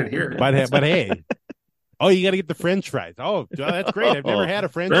I'll get it here. But hey. Oh, you got to get the French fries. Oh, that's great. I've never had a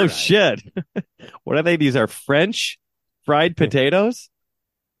French fry. Oh, shit. What are they? These are French fried potatoes?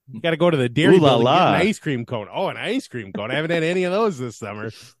 You got to go to the dairy building and get an ice cream cone. Oh, an ice cream cone. I haven't had any of those this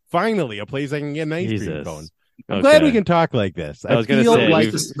summer. Finally, a place I can get an ice cream cone. I'm glad we can talk like this. I was going to say.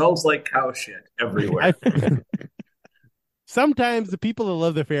 It smells like cow shit everywhere. Sometimes the people that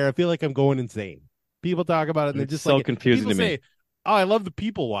love the fair, I feel like I'm going insane. People talk about it and they're just so confusing to me. Oh, I love the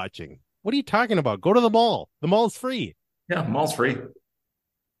people watching. What are you talking about? Go to the mall. The mall's free. Yeah, mall's free.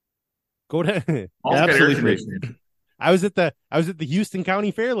 Go to absolutely free. I was at the Houston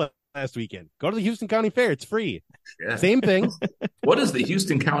County Fair last weekend. Go to the Houston County Fair. It's free. Yeah. Same thing. What is the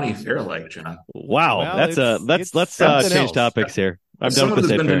Houston County Fair like, John? Wow, well, let's change topics here. I'm done with the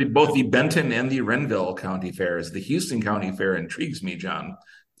state fair. Both the Benton and the Renville County Fairs. The Houston County Fair intrigues me, John.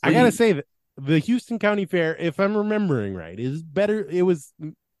 Please. I gotta say that the Houston County Fair, if I'm remembering right, is better.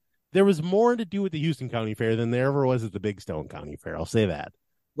 There was more to do with the Houston County Fair than there ever was at the Big Stone County Fair. I'll say that.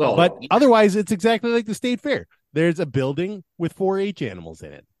 Well, but otherwise, it's exactly like the state fair. There's a building with 4-H animals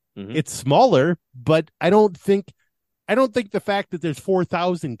in it. Mm-hmm. It's smaller, but I don't think the fact that there's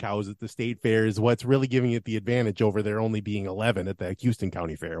 4,000 cows at the state fair is what's really giving it the advantage over there only being 11 at the Houston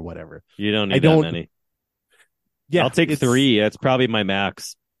County Fair or whatever. You don't need that many. Yeah, I'll take 3. That's probably my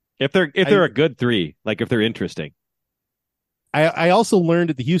max. If they're a good 3, like if they're interesting. I also learned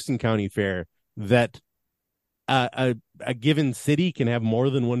at the Houston County Fair that a given city can have more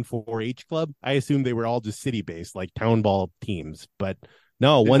than one 4-H club. I assumed they were all just city based, like town ball teams, but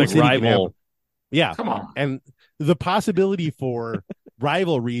no, one city rival. Can have, yeah, come on, and the possibility for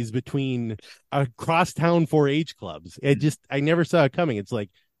rivalries between crosstown 4-H clubs. I never saw it coming. It's like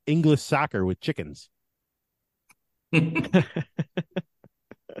English soccer with chickens.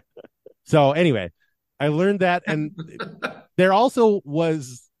 So anyway. I learned that, and there also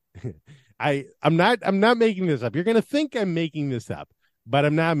was I'm not making this up. You're going to think I'm making this up, but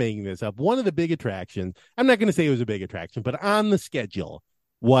I'm not making this up. One of the big attractions, I'm not going to say it was a big attraction, but on the schedule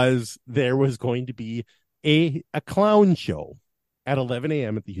there was going to be a clown show at 11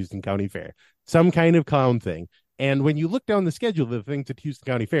 a.m. at the Houston County Fair, some kind of clown thing. And when you look down the schedule of the things at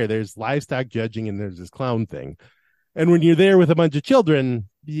Houston County Fair, there's livestock judging and there's this clown thing. And when you're there with a bunch of children,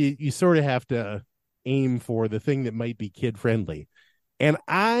 you sort of have to aim for the thing that might be kid friendly. And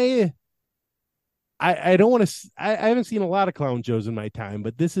I don't want to, I haven't seen a lot of clown shows in my time,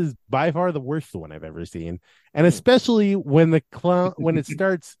 but this is by far the worst one I've ever seen. And especially when when it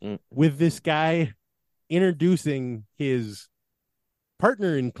starts with this guy introducing his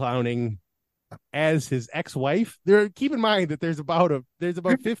partner in clowning as his ex-wife. Keep in mind that there's about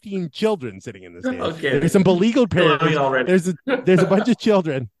 15 children sitting in this stage. Okay. There's some beleaguered parents. There's a bunch of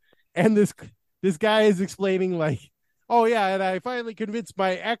children, and this guy is explaining like, oh yeah, and I finally convinced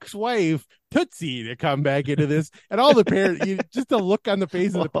my ex-wife Tootsie to come back into this, and all the parents, just the look on the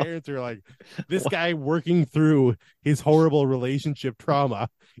face of the parents are like, this guy working through his horrible relationship trauma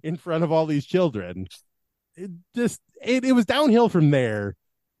in front of all these children. It was downhill from there.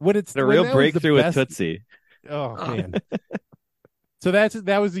 When it's a real breakthrough with Tootsie. Oh man. So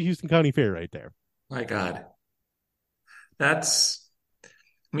that was the Houston County Fair right there. My God.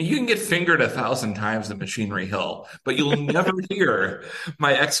 You can get fingered 1,000 times at Machinery Hill, but you'll never hear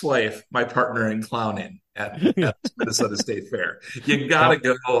my ex-wife, my partner in clowning at Minnesota State Fair. You gotta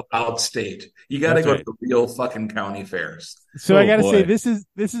go outstate. You gotta go to the real fucking county fairs. So I gotta say, this is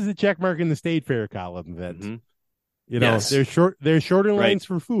a check mark in the State Fair column that there's shorter lines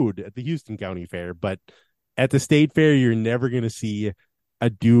for food at the Houston County Fair, but at the State Fair, you're never gonna see a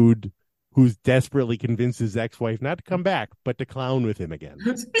dude who's desperately convinced his ex-wife not to come back, but to clown with him again.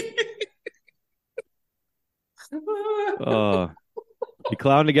 You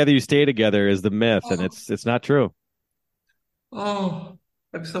clown together, you stay together is the myth, and it's not true. Oh,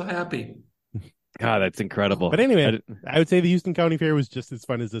 I'm so happy. God, that's incredible. But anyway, I would say the Houston County Fair was just as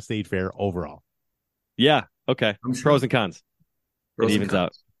fun as the State Fair overall. Yeah, okay. Sure. Pros and cons. It evens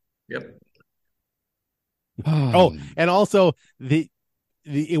out. Yep. And also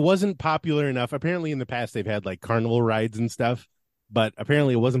it wasn't popular enough. Apparently in the past they've had like carnival rides and stuff, but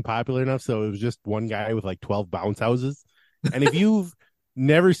apparently it wasn't popular enough, so it was just one guy with like 12 bounce houses. And if you've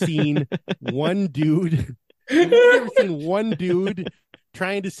never seen one dude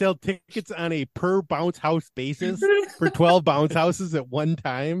trying to sell tickets on a per bounce house basis for 12 bounce houses at one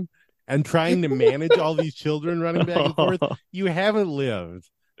time and trying to manage all these children running back and forth, you haven't lived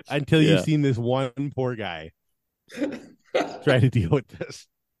until you've seen this one poor guy try to deal with this.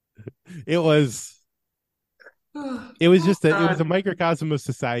 It was just it was a microcosm of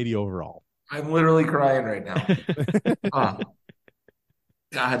society overall. I'm literally crying right now.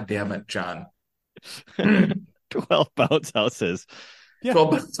 God damn it, John. 12 bounce houses. Yeah.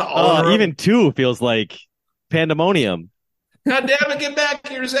 12 even 2 feels like pandemonium. God damn it, get back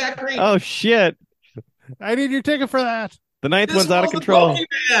here, Zachary. Oh shit. I need your ticket for that. The ninth one's out of control.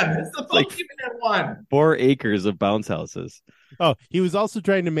 It's the Pokemon one. 4 acres of bounce houses. Oh, he was also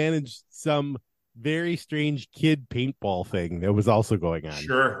trying to manage some very strange kid paintball thing that was also going on.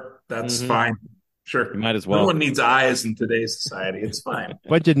 Sure, that's fine. Sure. You might as well. No one needs eyes in today's society. It's fine.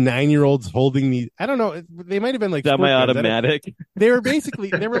 Bunch of 9-year-olds holding these. I don't know. They might have been like semi-automatic. They were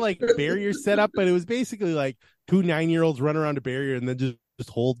like barriers set up, but it was basically like 2 9-year-olds run around a barrier and then just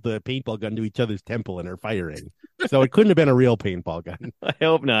hold the paintball gun to each other's temple and are firing. So it couldn't have been a real paintball gun. I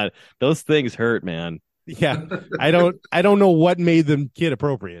hope not. Those things hurt, man. Yeah. I don't know what made them kid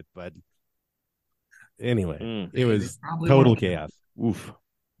appropriate, but anyway, it was total chaos. Oof.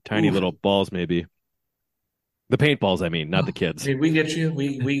 Tiny little balls, maybe. The paintballs, I mean, not the kids. I mean, we get you.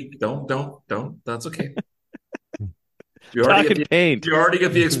 We don't. That's okay. You already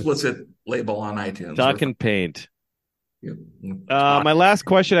get the explicit label on iTunes. Talking paint. My last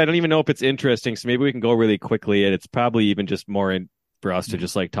question, I don't even know if it's interesting, so maybe we can go really quickly, and it's probably even just more for us to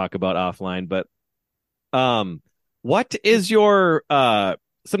just like talk about offline. But what is your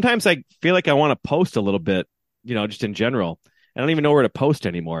sometimes I feel like I want to post a little bit, just in general. I don't even know where to post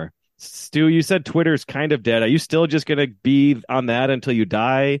anymore. Stu, you said Twitter's kind of dead. Are you still just going to be on that until you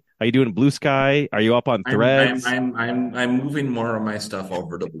die? Are you doing Blue Sky? Are you up on Threads? I'm moving more of my stuff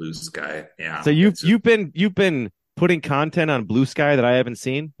over to Blue Sky. Yeah. So you've been putting content on Blue Sky that I haven't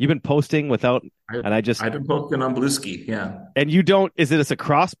seen. You've been posting without, I've been posting on Blue Ski. Yeah. And you don't? Is it a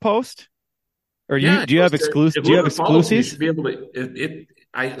cross post? Or do you have exclusive? Do you have exclusives? You should be able to.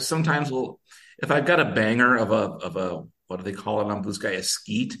 I sometimes will, if I've got a banger of a what do they call it on Blue Sky? A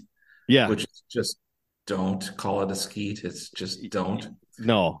skeet. Yeah. Which is just don't call it a skeet. It's just don't.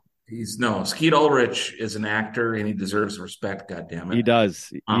 No. Skeet Ulrich is an actor and he deserves respect. God damn it. He does.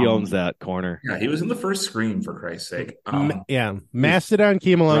 He owns that corner. Yeah, he was in the first Scream, for Christ's sake. Mastodon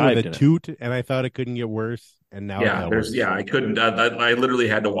came along with a toot, and I thought it couldn't get worse. And now I couldn't. I literally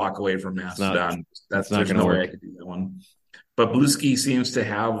had to walk away from Mastodon. There's no way I could do that one. But Bluesky seems to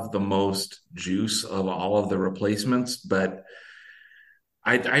have the most juice of all of the replacements, but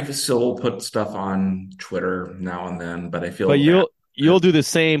I still put stuff on Twitter now and then, but I feel. But you'll do the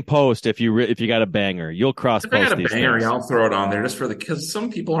same post if you got a banger. You'll cross post. If I got a banger, things. I'll throw it on there just because some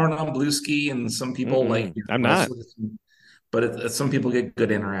people aren't on Bluesky and some people I'm not. But some people get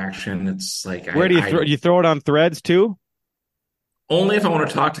good interaction. It's like where do you throw it on Threads too? Only if I want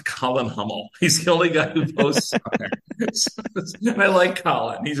to talk to Colin Hummel. He's the only guy who posts on there. And I like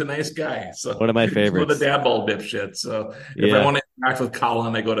Colin. He's a nice guy. So one of my favorites. One of the Dadball dipshits. So if I want to interact with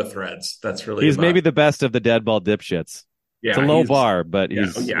Colin, I go to Threads. That's really he's maybe the best of the Dadball dipshits. Yeah, it's a low bar, but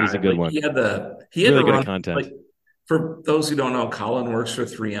he's a good one. He had really good content. Like, for those who don't know, Colin works for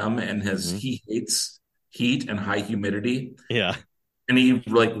 3M and he hates heat and high humidity. Yeah. And he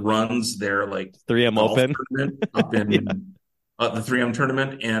runs their 3M Open tournament up in the 3M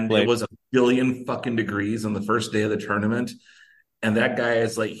tournament, and it was 1 billion fucking degrees on the first day of the tournament. and that guy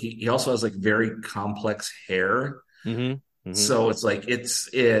is like he also has like very complex hair. Mm-hmm. Mm-hmm. So it's like it's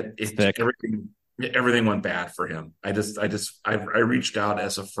thick. everything went bad for him. I reached out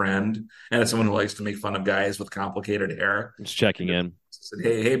as a friend and as someone who likes to make fun of guys with complicated hair. Just checking in. I said,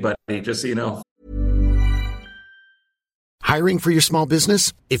 hey, buddy, just so you know. Hiring for your small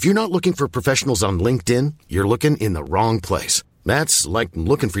business? If you're not looking for professionals on LinkedIn, you're looking in the wrong place. That's like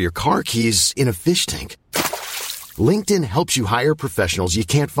looking for your car keys in a fish tank. LinkedIn helps you hire professionals you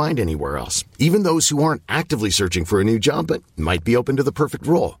can't find anywhere else, even those who aren't actively searching for a new job but might be open to the perfect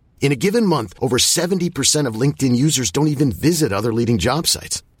role. In a given month, over 70% of LinkedIn users don't even visit other leading job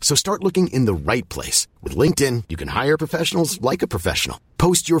sites. So start looking in the right place. With LinkedIn, you can hire professionals like a professional.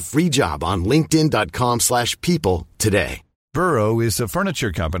 Post your free job on linkedin.com/people today. Burrow is a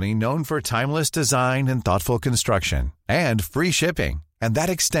furniture company known for timeless design and thoughtful construction and free shipping, and that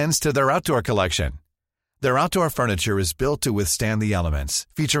extends to their outdoor collection. Their outdoor furniture is built to withstand the elements,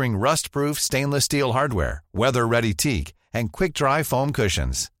 featuring rust-proof stainless steel hardware, weather-ready teak, and quick-dry foam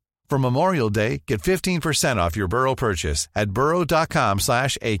cushions. For Memorial Day, get 15% off your Burrow purchase at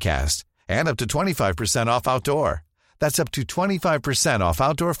burrow.com/ACAST and up to 25% off outdoor. That's up to 25% off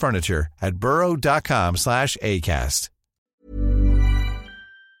outdoor furniture at burrow.com/ACAST.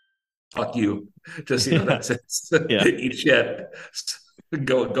 Fuck you. Just, that's it. Yeah. Eat shit.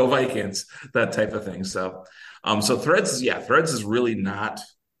 Go Vikings, that type of thing. So Threads is really not,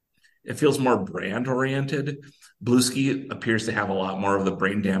 it feels more brand oriented. Bluesky appears to have a lot more of the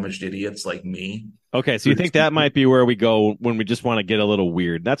brain damaged idiots like me. Okay, so you think that might be where we go when we just want to get a little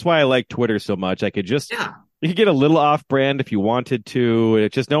weird. That's why I like Twitter so much. You could get a little off brand if you wanted to.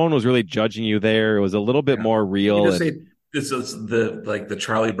 It just, no one was really judging you there. It was a little bit more real. You just say this is the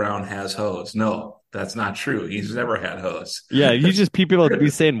Charlie Brown has hose. No, that's not true. He's never had hose. Yeah, you just people be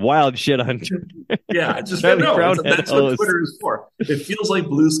saying wild shit on Twitter. Yeah, just Charlie no. Brown That's had what hose. Twitter is for. It feels like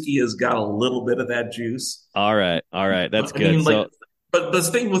Bluesky has got a little bit of that juice. All right, that's good. I mean, but the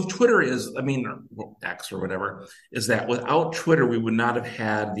thing with Twitter is, X or whatever, is that without Twitter, we would not have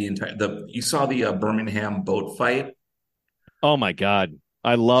had you saw the Birmingham boat fight. Oh my God.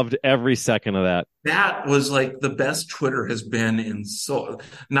 I loved every second of that. That was like the best Twitter has been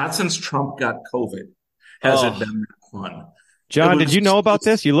not since Trump got COVID has it been that fun. John, did you know about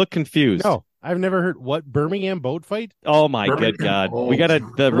this? You look confused. No, I've never heard. What, Birmingham boat fight? Oh my good God. We got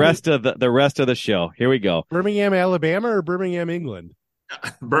the rest of the show. Here we go. Birmingham, Alabama or Birmingham, England?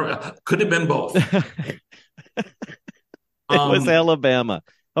 Could have been both. It was Alabama.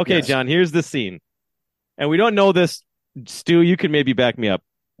 Okay, yes. John, here's the scene. And we don't know this. Stu, you can maybe back me up.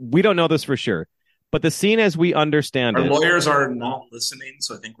 We don't know this for sure. But the scene as we understand Our lawyers are not listening,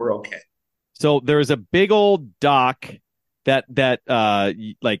 so I think we're okay. So there's a big old dock that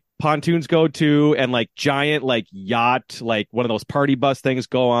like pontoons go to, and like giant like yacht, like one of those party bus things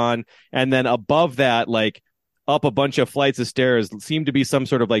go on. And then above that, like up a bunch of flights of stairs seem to be some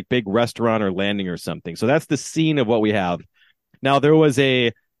sort of like big restaurant or landing or something. So that's the scene of what we have. Now, there was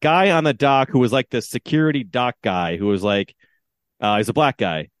a guy on the dock who was like the security dock guy who was like, he's a black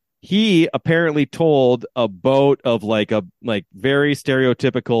guy. He apparently told a boat of like very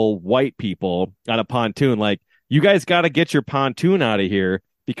stereotypical white people on a pontoon, like, you guys got to get your pontoon out of here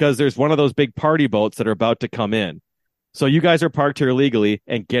because there's one of those big party boats that are about to come in. So you guys are parked here illegally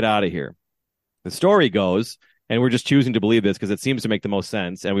and get out of here. The story goes, and we're just choosing to believe this because it seems to make the most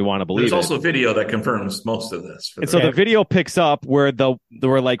sense, and we want to believe it. There's also video that confirms most of this. And so the video picks up where there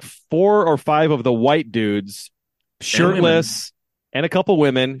were like 4 or 5 of the white dudes, shirtless, and a couple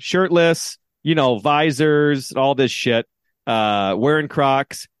women, shirtless, visors, all this shit, wearing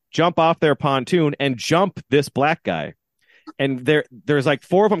Crocs, jump off their pontoon and jump this black guy. And there's like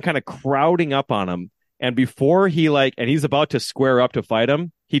 4 of them kind of crowding up on him. And before he's about to square up to fight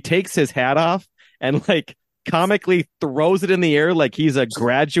him, he takes his hat off and like comically throws it in the air like he's a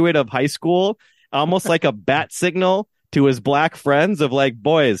graduate of high school, almost like a bat signal to his black friends of like,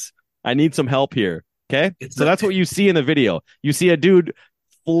 boys, I need some help here. Okay. So that's what you see in the video. You see a dude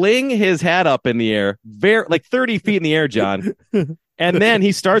fling his hat up in the air, like 30 feet in the air, John. And then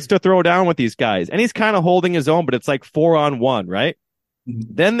he starts to throw down with these guys, and he's kind of holding his own, but it's like 4-on-1, right?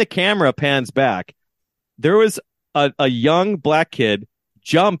 Then the camera pans back. There was a young black kid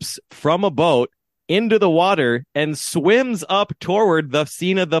jumps from a boat into the water and swims up toward the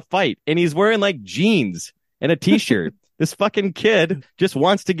scene of the fight. And he's wearing like jeans and a t-shirt. This fucking kid just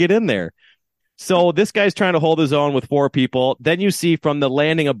wants to get in there. So this guy's trying to hold his own with 4 people. Then you see from the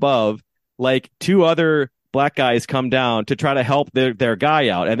landing above, like 2 other black guys come down to try to help their guy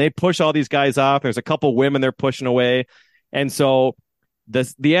out. And they push all these guys off. There's a couple women they're pushing away. And so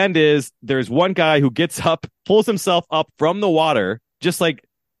the end is there's one guy who gets up, pulls himself up from the water, just like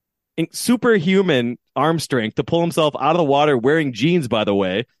superhuman arm strength to pull himself out of the water, wearing jeans, by the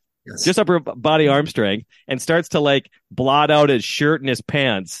way, just upper body arm strength, and starts to like blot out his shirt and his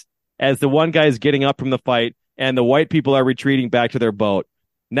pants as the one guy is getting up from the fight and the white people are retreating back to their boat.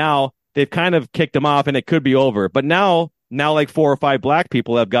 Now they've kind of kicked him off and it could be over. But now like 4 or 5 black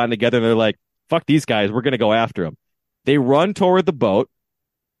people have gotten together and they're like, fuck these guys. We're going to go after them. They run toward the boat.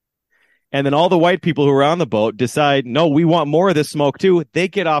 And then all the white people who are on the boat decide, no, we want more of this smoke too. They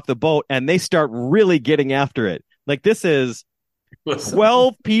get off the boat and they start really getting after it. Like this is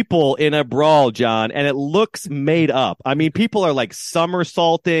 12 people in a brawl, John, and it looks made up. I mean, people are like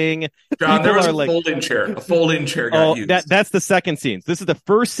somersaulting. John, there was a folding chair. A folding chair got used. That's the second scene. This is the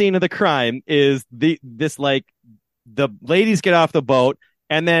first scene of the crime. Is the ladies get off the boat,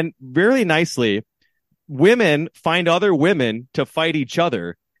 and then very nicely, women find other women to fight each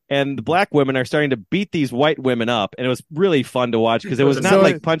other. And the black women are starting to beat these white women up. And it was really fun to watch because it was not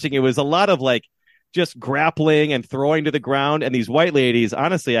like punching. It was a lot of like just grappling and throwing to the ground. And these white ladies,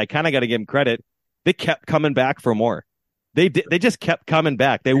 honestly, I kind of got to give them credit. They kept coming back for more. They just kept coming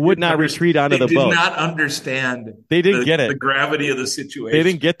back. They would not retreat onto the boat. They did not understand. They didn't get it. The gravity of the situation. They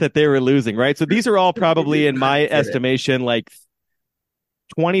didn't get that they were losing, right? So these are all probably, in my estimation, like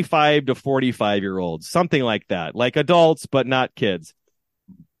 25 to 45-year-olds, something like that. Like adults, but not kids.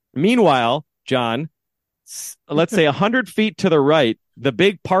 Meanwhile, John, let's say 100 feet to the right, the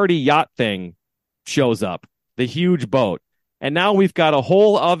big party yacht thing shows up, the huge boat. And now we've got a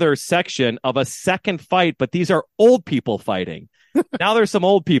whole other section of a second fight, but these are old people fighting. Now there's some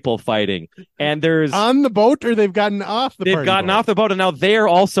old people fighting. And there's on the boat, or they've gotten off the They've gotten off the boat, and now they're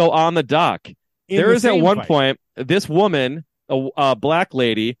also on the dock. There is at one point, this woman, a black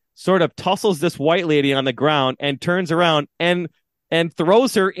lady, sort of tussles this white lady on the ground and turns around and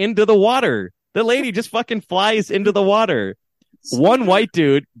throws her into the water. The lady just fucking flies into the water. One white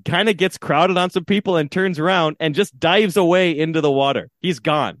dude kind of gets crowded on some people and turns around and just dives away into the water. He's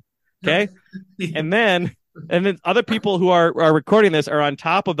gone. Okay. And then other people who are recording this are on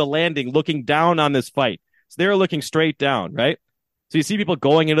top of the landing looking down on this fight. So they're looking straight down, right? So you see people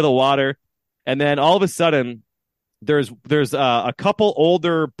going into the water, and then all of a sudden there's a couple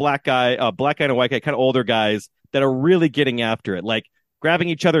older black guy and a white guy, kind of older guys that are really getting after it, like grabbing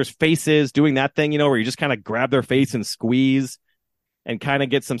each other's faces, doing that thing, where you just kind of grab their face and squeeze and kind of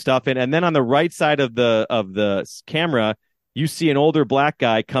get some stuff in. And then on the right side of the camera, you see an older black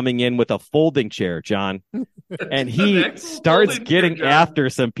guy coming in with a folding chair, John. And he starts getting after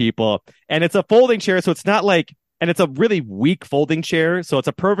some people. And it's a folding chair, so it's not like, and it's a really weak folding chair, so it's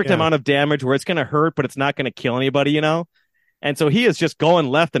a perfect amount of damage where it's going to hurt, but it's not going to kill anybody, And so he is just going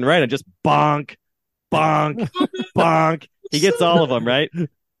left and right and just bonk, bonk, bonk. He gets all of them, right?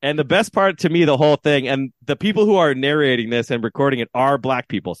 And the best part to me, the whole thing, and the people who are narrating this and recording it are black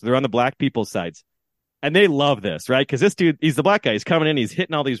people. So they're on the black people's sides. And they love this, right? Because this dude, he's the black guy. He's coming in, he's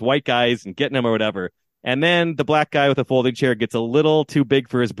hitting all these white guys and getting them or whatever. And then the black guy with the folding chair gets a little too big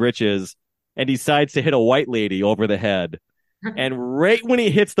for his britches and decides to hit a white lady over the head. And right when he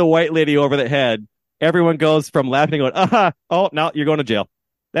hits the white lady over the head, everyone goes from laughing going, oh, no, you're going to jail.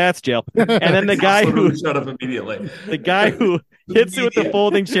 That's jail. And then the guy who shut up immediately. The guy who hits it with the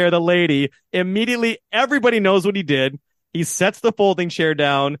folding chair, the lady, immediately everybody knows what he did. He sets the folding chair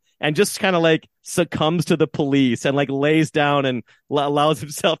down and just kind of like succumbs to the police and like lays down and allows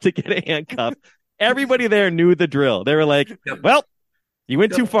himself to get a handcuff. Everybody there knew the drill. They were like, well, you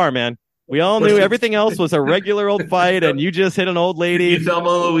went too far, man. We all knew everything else was a regular old fight, and you just hit an old lady. You Thelma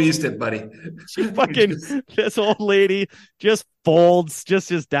Louise it, buddy. This old lady just folds,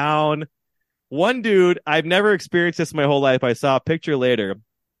 just down. One dude, I've never experienced this in my whole life. I saw a picture later.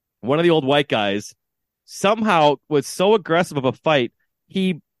 One of the old white guys somehow was so aggressive of a fight.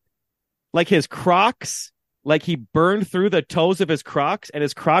 He, like his Crocs, like he burned through the toes of his Crocs, and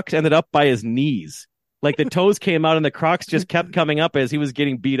his Crocs ended up by his knees. Like the toes came out and the Crocs just kept coming up as he was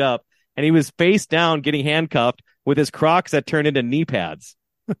getting beat up. And he was face down getting handcuffed with his Crocs that turned into knee pads.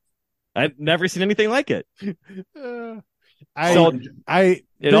 I've never seen anything like it. It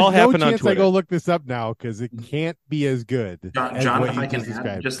all happened on Twitter. I go look this up now because it can't be as good. John, if I can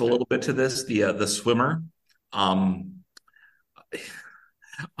add just a little bit to this, the swimmer on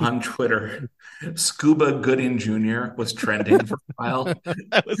Twitter, Scuba Gooding Jr. was trending for a while.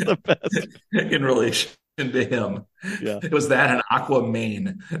 That was the best in relation to him. Yeah. It was that and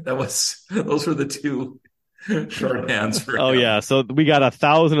Aquaman. Those were the two shorthands for him. Yeah. So we got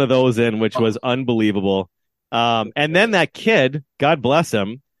 1,000 of those in, which was unbelievable. And then that kid, God bless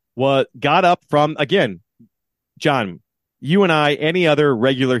him, got up from, again, John, you and I, any other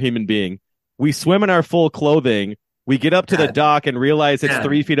regular human being, we swim in our full clothing. We get up to the dock and realize it's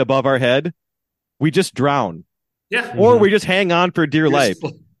 3 feet above our head. We just drown. Yeah. Or we just hang on for dear life.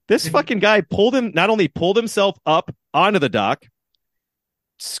 This fucking guy not only pulled himself up onto the dock,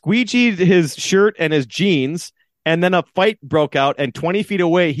 squeegeed his shirt and his jeans, and then a fight broke out, and 20 feet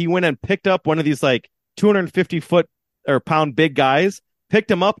away, he went and picked up one of these like 250-pound big guys,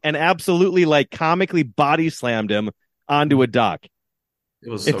 picked him up, and absolutely like comically body slammed him onto a dock.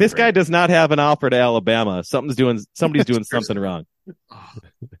 If this guy does not have an offer to Alabama, somebody's doing something wrong.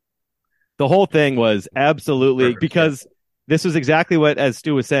 The whole thing was absolutely because this was exactly what, as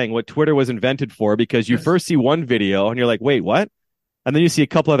Stu was saying, what Twitter was invented for, because you first see one video and you're like, wait, what? And then you see a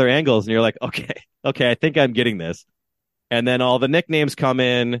couple other angles and you're like, okay, I think I'm getting this. And then all the nicknames come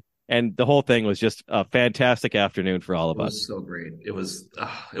in, and the whole thing was just a fantastic afternoon for all of us. It was so great. It was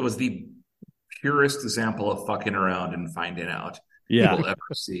the purest example of fucking around and finding out you'll ever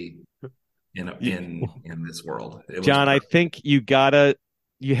see in this world. John, I think you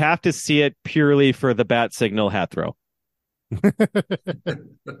have to see it purely for the bat signal hat throw.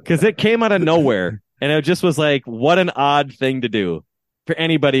 Because it came out of nowhere, and it just was like, what an odd thing to do for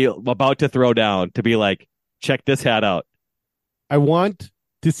anybody about to throw down, to be like, check this hat out. I want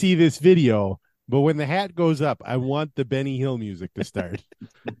to see this video, but when the hat goes up, I want the Benny Hill music to start.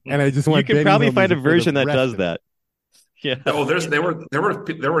 And I just want you can probably find a version that does that. Yeah. Oh, there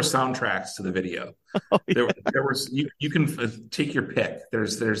were soundtracks to the video. Oh, yeah. There was you can take your pick.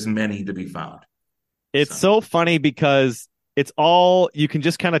 There's many to be found. It's so funny because it's all, you can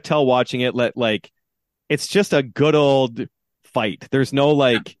just kind of tell watching it, like it's just a good old fight. There's no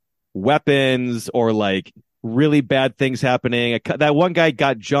like weapons or like really bad things happening. That one guy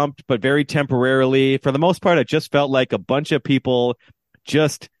got jumped, but very temporarily. For the most part, it just felt like a bunch of people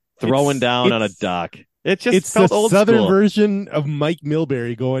just throwing down on a dock. It's felt the old southern school. version of Mike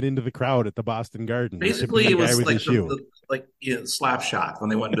Milbury going into the crowd at the Boston Garden. Basically, it was like slap shot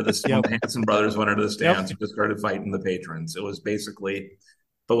when they went into the when the Hanson brothers went into the stands and just started fighting the patrons. It was basically,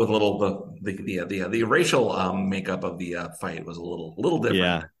 but with the racial makeup of the fight was a little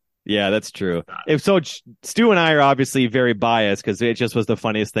different. Yeah, that's true. So Stu and I are obviously very biased because it just was the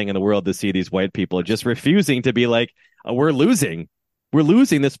funniest thing in the world to see these white people just refusing to be like, we're losing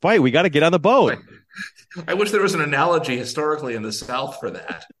this fight. We got to get on the boat. I wish there was an analogy historically in the South for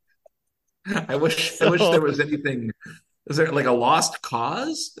that. I wish there was anything. Is there like a lost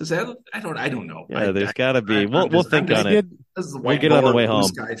cause? Is that? I don't know. Yeah, there's got to be. We'll think on it. We'll get on the way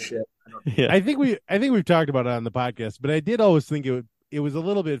home. Shit. I think we've talked about it on the podcast, but I did always think it was a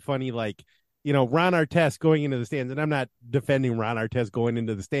little bit funny, like, you know, Ron Artest going into the stands, and I'm not defending Ron Artest going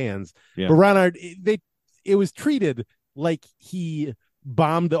into the stands, but it was treated like he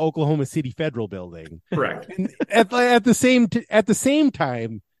bombed the Oklahoma City Federal Building. Correct. And at the same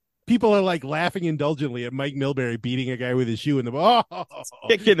time, people are like laughing indulgently at Mike Milbury beating a guy with his shoe in the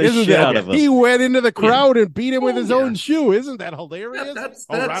kicking the shit out of him. He went into the crowd and beat him with his own shoe. Isn't that hilarious? That's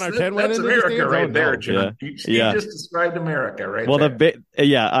America right there, John. Yeah. You just described America right well, there.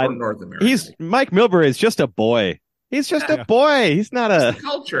 North America. Mike Milbury is just a boy. He's just a boy. He's not it's the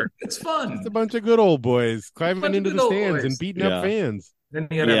culture. It's fun. It's a bunch of good old boys climbing into the stands and beating up fans. Then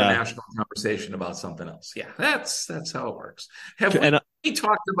you gotta have a national conversation about something else. Yeah, that's how it works. Have we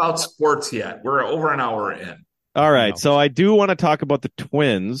talked about sports yet? We're over an hour in. All right, so I do want to talk about the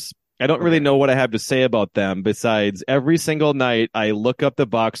Twins. I don't really know what I have to say about them besides every single night I look up the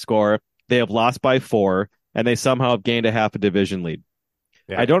box score. They have lost by 4, and they somehow have gained a half a division lead.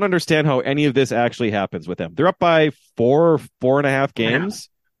 Yeah. I don't understand how any of this actually happens with them. They're up by 4.5 games.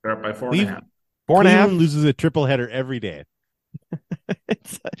 They're up by 4.5. 4.5 loses a triple header every day.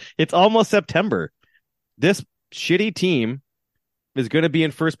 It's almost September. This shitty team is going to be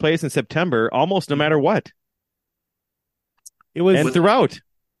in first place in September, almost no matter what. It was throughout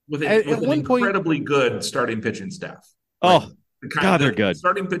with an incredibly good starting pitching staff. God, they're good.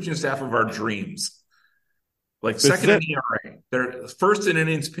 Starting pitching staff of our dreams. Like second in ERA. They're first in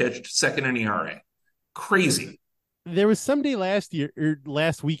innings pitched, second in ERA. Crazy. There was somebody last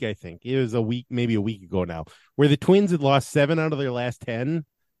week, I think. It was maybe a week ago now, where the Twins had lost 7 out of their last 10,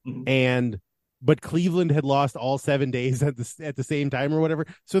 but Cleveland had lost all 7 days at the same time or whatever.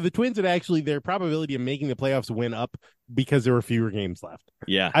 So the Twins had actually, their probability of making the playoffs went up because there were fewer games left.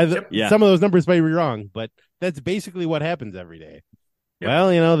 Yeah. Some of those numbers might be wrong, but that's basically what happens every day. Yep.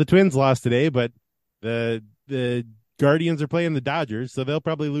 Well, you know, the Twins lost today, but the Guardians are playing the Dodgers, so they'll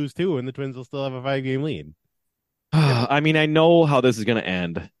probably lose too, and the Twins will still have a 5-game lead. I mean, I know how this is going to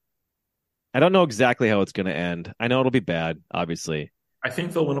end. I don't know exactly how it's going to end. I know it'll be bad, obviously. I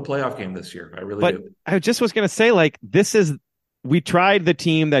think they'll win a playoff game this year. I really But do. I just was going to say, like, we tried the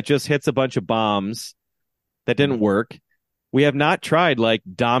team that just hits a bunch of bombs that didn't work. We have not tried like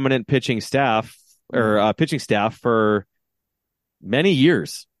dominant pitching staff for many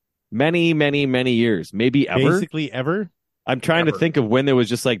years, many years, maybe ever. Basically ever. I'm trying to think of when there was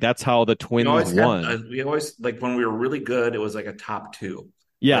just like, that's how the Twins won. We always, like, when we were really good, it was like a top two.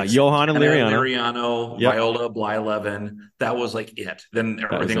 Yeah, like Johan and Liriano, Yep. Viola, Blyleven. That was like it. Then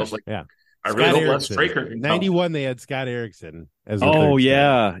everything else, like, Yeah. I Scott really hope Les Erickson. Straker can come. 91, they had Scott Erickson as the Oh third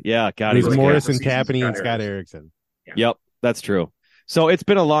yeah, yeah, got It it. was Yeah. Morrison, Season Tapani, and Scott Scott Erickson. Yep, that's true. So it's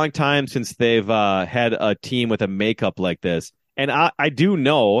been a long time since they've had a team with a makeup like this, and I do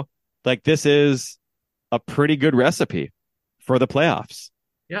know like this is a pretty good recipe for the playoffs.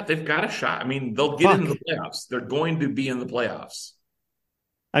 Yeah, they've got a shot. I mean, they'll get into the playoffs. They're going to be in the playoffs.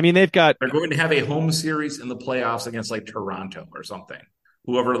 I mean, they're going to have a home series in the playoffs against like Toronto or something.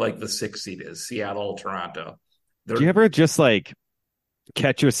 Whoever like the 6th seed is, Seattle, Toronto. Do you ever just like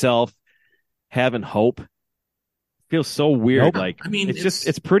catch yourself having hope? Feels so weird. Nope. Like, I mean,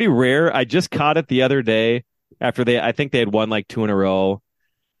 it's pretty rare. I just caught it the other day after I think they had won like 2 in a row,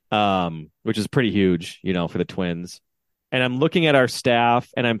 which is pretty huge, for the Twins. And I'm looking at our staff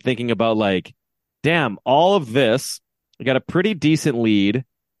and I'm thinking about like, damn, all of this, we got a pretty decent lead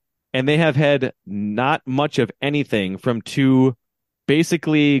and they have had not much of anything from 2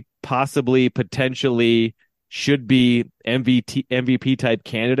 basically, possibly, potentially should be MVP type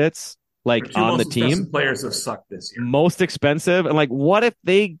candidates like on the team. Players have sucked this year. Most expensive. And like, what if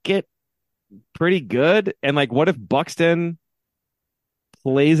they get pretty good? And like, what if Buxton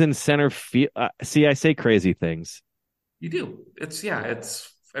plays in center field? See, I say crazy things. You do.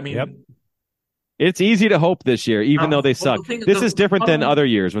 It's easy to hope this year, even though they suck. This is different than other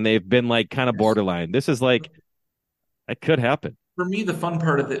years when they've been like kind of borderline. This is like, it could happen. For me, the fun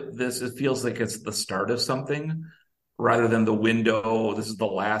part of this, it feels like it's the start of something rather than the window. This is the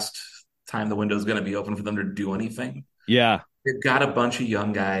last time the window is going to be open for them to do anything. Yeah. They've got a bunch of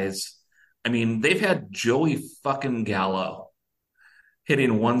young guys. I mean, they've had Joey fucking Gallo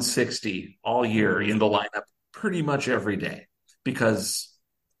hitting 160 all year in the lineup pretty much every day because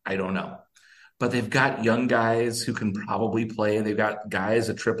I don't know. But they've got young guys who can probably play. They've got guys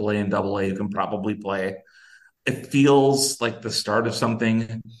at AAA and AA who can probably play. It feels like the start of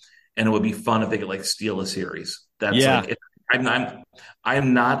something, and it would be fun if they could like steal a series. I'm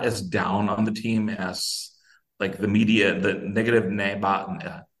not as down on the team as like the media, the negative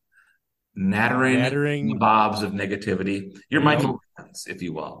nattering bobs of negativity. You're Michael Pence, if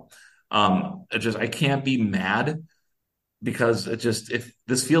you will. I can't be mad because if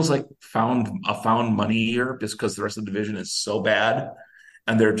this feels like a found money year just because the rest of the division is so bad.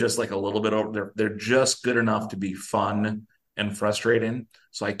 And they're just like a little bit over. They're just good enough to be fun and frustrating.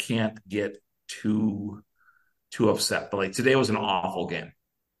 So I can't get too upset. But like today was an awful game.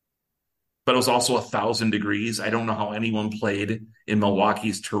 But it was also 1,000 degrees. I don't know how anyone played in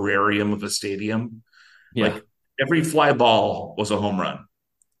Milwaukee's terrarium of a stadium. Yeah. Like every fly ball was a home run,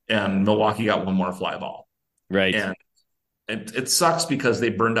 and Milwaukee got one more fly ball. Right. And it sucks because they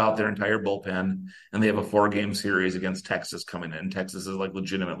burned out their entire bullpen and they have a 4-game series against Texas coming in. Texas is like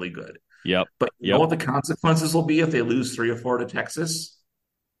legitimately good. Yep. But you know what the consequences will be if they lose 3 or 4 to Texas?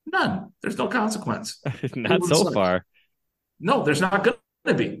 None. There's no consequence. Not so far. No, there's not going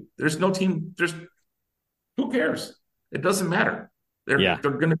to be. There's no team. Who cares? It doesn't matter. They're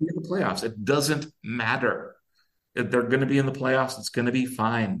going to be in the playoffs. It doesn't matter. If they're going to be in the playoffs, it's going to be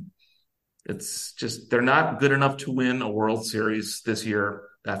fine. It's just they're not good enough to win a World Series this year.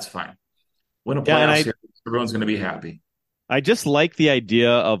 That's fine. Win a playoff series, everyone's going to be happy. I just like the idea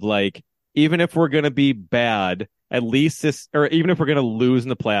of like, even if we're going to be bad, at least even if we're going to lose in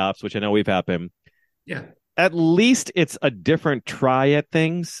the playoffs, which I know we've happened. Yeah. At least it's a different try at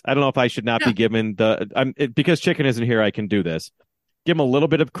things. I don't know if I should not be given because Chicken isn't here. I can do this. Give him a little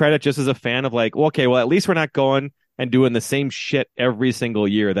bit of credit just as a fan of like, well, okay, well, at least we're not going and doing the same shit every single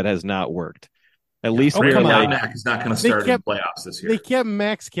year that has not worked. At least we're like, Mac is not going to start in the playoffs this year. They kept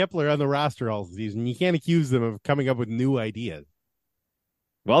Max Kepler on the roster all season. You can't accuse them of coming up with new ideas.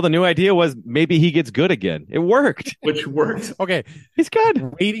 Well, the new idea was maybe he gets good again. It worked. Which worked. Okay. He's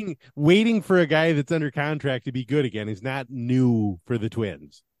good. Waiting for a guy that's under contract to be good again is not new for the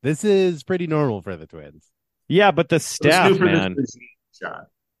Twins. This is pretty normal for the Twins. Yeah, but the staff, man. This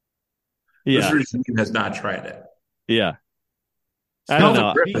regime has not tried it. Yeah. I don't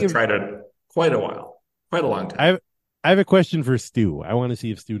know. Griffith tried it quite a while. Quite a long time. I have a question for Stu. I want to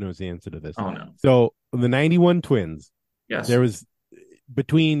see if Stu knows the answer to this. Oh, no. So, the 91 Twins. Yes. There was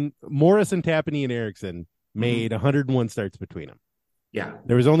between Morris and Tapani and Erickson made 101 starts between them. Yeah.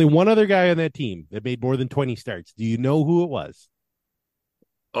 There was only one other guy on that team that made more than 20 starts. Do you know who it was?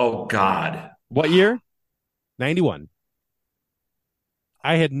 Oh God. What year? 91.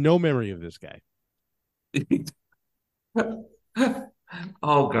 I had no memory of this guy.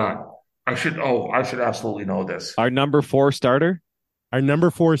 Oh God. I should absolutely know this. Our number 4 starter, Our number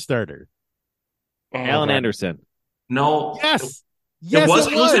 4 starter. Oh Alan God. Anderson. No. Yes. It Yes, was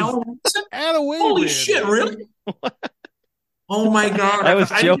it was. Alan Wilson? Atta way, Holy Brandon. shit, really? Oh my God. I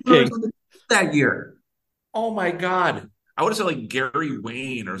was I didn't know he joking. was on the team that year. Oh my God. I would have said like Gary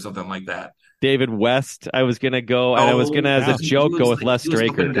Wayne or something like that. David West. I was gonna go, and I was gonna, as a wow. joke, go with Les He was up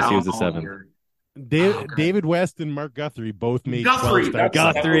Straker and because he was down a all 7. year. Oh, God. David West and Mark Guthrie both made 12 Guthrie. starts.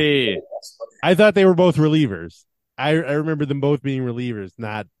 Guthrie. I thought they were both relievers. I remember them both being relievers,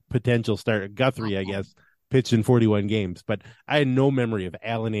 not potential starter. Guthrie, I guess, pitched in 41 games, but I had no memory of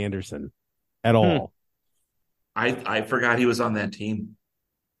Alan Anderson at all. I forgot he was on that team.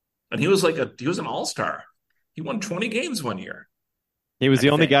 And he was an all-star. He won 20 games one year. He was I the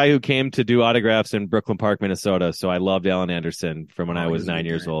only think. guy who came to do autographs in Brooklyn Park, Minnesota. So I loved Alan Anderson from when I He was a 9 good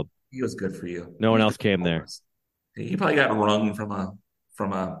years guy. old. He was good for you. No one else came there. He probably got rung from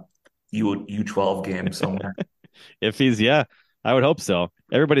a U12 game somewhere. If he's, yeah, I would hope so.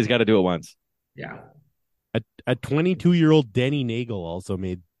 Everybody's got to do it once. Yeah. A 22-year-old Denny Nagel also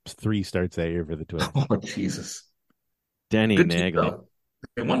made 3 starts that year for the Twins. Oh Jesus. Denny Good team, Nagel. though.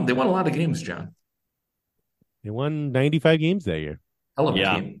 They won a lot of games, John. They won 95 games that year. Hell of a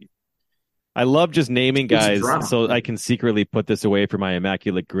Yeah. team. I love just naming It's guys drama. so I can secretly put this away for my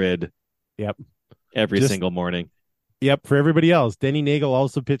immaculate grid Yep. every Just- single morning. Yep. For everybody else, Denny Nagel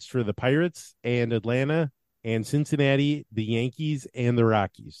also pitched for the Pirates and Atlanta and Cincinnati, the Yankees, and the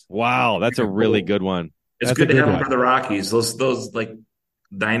Rockies. Wow, that's a really good one. It's That's good a to good have him one. for the Rockies. Those like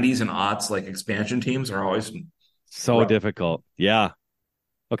 90s and aughts like expansion teams are always So Rough. difficult. Yeah.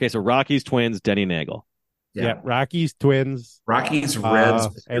 Okay, so Rockies, Twins, Denny Nagel. Yeah. Rockies, Twins, Rockies,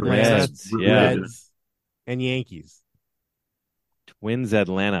 Reds, Atlanta, Reds, yeah. Reds, and Yankees. Twins,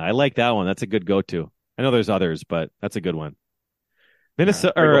 Atlanta. I like that one. That's a good go-to. I know there's others, but that's a good one.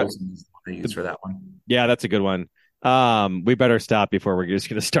 Minnesota, Greg Olson is the one I use for that one. yeah, that's a good one. We better stop before we're just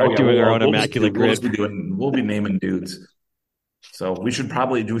going to start Oh, yeah, doing our own we'll immaculate just grid. we'll be naming dudes. So we should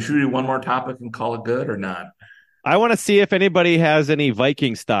do one more topic and call it good or not? I want to see if anybody has any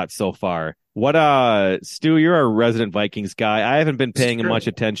Vikings thoughts so far. What, Stu, you're a resident Vikings guy. I haven't been paying Sure. much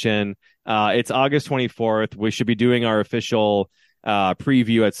attention. It's August 24th. We should be doing our official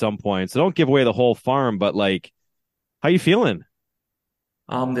preview at some point. So don't give away the whole farm, but like, how you feeling?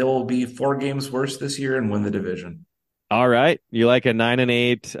 They will be 4 games worse this year and win the division. All right. You like a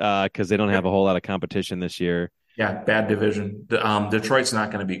 9-8 because they don't have a whole lot of competition this year. Yeah, bad division. Detroit's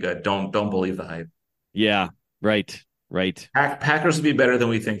not going to be good. Don't believe the hype. Yeah, right. Packers will be better than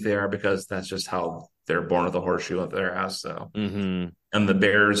we think they are because that's just how they're born with a horseshoe up their ass. So, Mm-hmm. and the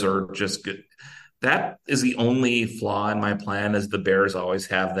Bears are just good. That is the only flaw in my plan is the Bears always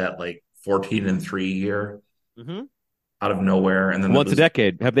have that like 14-3 year Mm-hmm. out of nowhere, and then Once a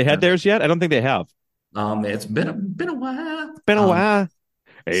decade. Have they had theirs yet? I don't think they have. It's been a while. It's been a while.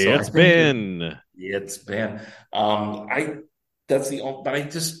 I It's think been. It's been. That's the only.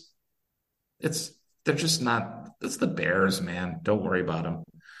 But they're just not. It's the Bears, man. Don't worry about them.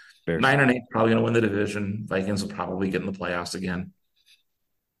 Bears. 9-8 probably going to win the division. Vikings will probably get in the playoffs again.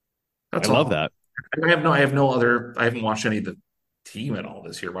 That's I all. love that. I have no other. I haven't watched any of the team at all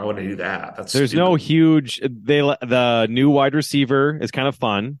this year. Why would I do that? That's There's stupid. no huge. The new wide receiver is kind of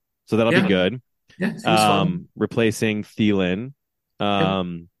fun, so that'll Yeah. be good. Yeah, it seems fun. Replacing Thielen.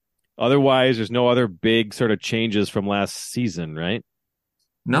 Otherwise, there's no other big sort of changes from last season, right?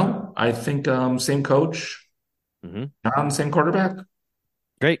 No, I think same coach, Mm-hmm. same quarterback.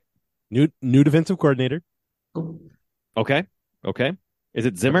 Great. New defensive coordinator. Cool. Okay. Is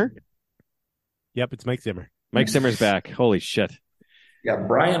it Zimmer? Yep, it's Mike Zimmer. Mike Zimmer's back. Holy shit. Yeah,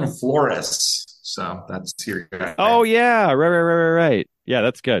 Brian Flores. So that's your guy. Oh yeah, right. Yeah,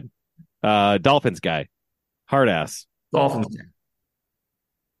 that's good. Dolphins guy, hard ass. Dolphins.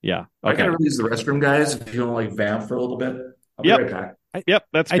 Yeah. I Okay. gotta release the restroom, guys. If you want to like vamp for a little bit, I'll be Yep. right back. Yep,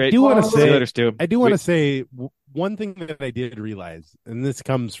 that's great. I do want to See you say, later, Stu. one thing that I did realize, and this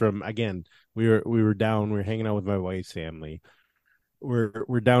comes from again, we were hanging out with my wife's family.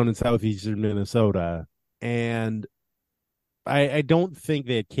 We're down in southeastern Minnesota, and I don't think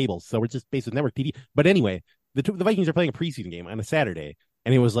they had cable, so we're just based with network TV. But anyway, the Vikings are playing a preseason game on a Saturday,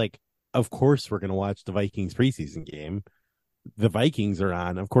 and it was like, of course we're gonna watch the Vikings preseason game. The Vikings are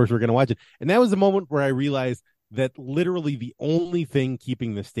on, of course we're gonna watch it, and that was the moment where I realized that literally the only thing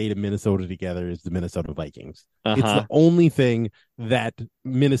keeping the state of Minnesota together is the Minnesota Vikings. Uh-huh. It's the only thing that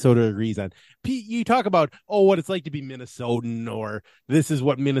Minnesota agrees on. You talk about, what it's like to be Minnesotan, or this is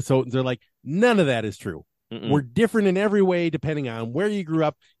what Minnesotans are like. None of that is true. Mm-mm. We're different in every way, depending on where you grew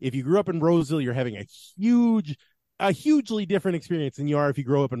up. If you grew up in Roseville, you're having a hugely different experience than you are if you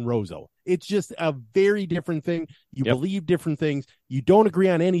grow up in Roseville. It's just a very different thing. You believe different things. You don't agree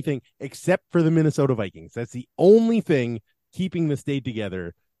on anything except for the Minnesota Vikings. That's the only thing keeping the state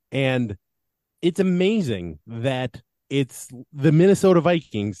together. And it's amazing that it's the Minnesota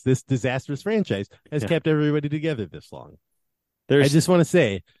Vikings, this disastrous franchise, has kept everybody together this long. I just want to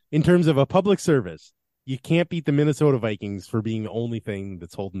say, in terms of a public service, you can't beat the Minnesota Vikings for being the only thing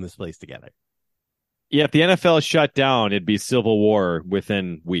that's holding this place together. Yeah, if the NFL shut down, it'd be civil war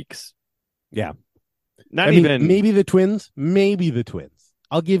within weeks. Yeah. Maybe the Twins.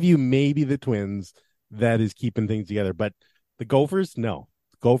 I'll give you maybe the Twins that is keeping things together. But the Gophers, no.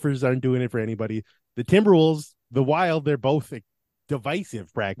 Gophers aren't doing it for anybody. The Timberwolves, the Wild, they're both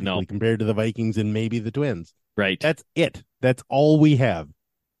divisive practically compared to the Vikings and maybe the Twins. Right. That's it. That's all we have.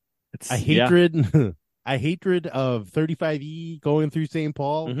 It's a hatred. A hatred of 35E going through St.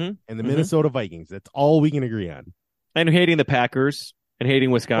 Paul and the Minnesota Vikings. That's all we can agree on. And hating the Packers and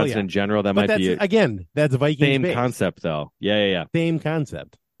hating Wisconsin in general. That might be that's Vikings same based. concept though. Yeah. Same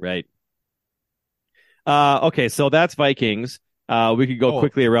concept. Right. Okay, so that's Vikings. We could go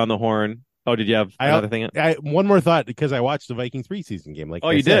quickly around the horn. Oh, did you have another thing? One more thought, because I watched the Vikings preseason game.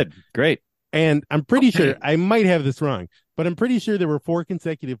 You did? Great. And I'm pretty sure, I might have this wrong, but I'm pretty sure there were 4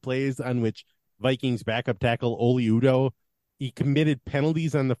 consecutive plays on which Vikings backup tackle Oli Udoh, he committed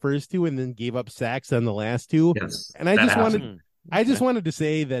penalties on the first 2 and then gave up sacks on the last 2. Yes, and I just wanted to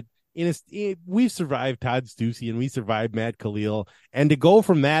say that we've survived Todd Stussy and we survived Matt Khalil, and to go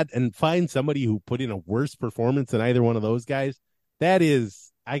from that and find somebody who put in a worse performance than either one of those guys, that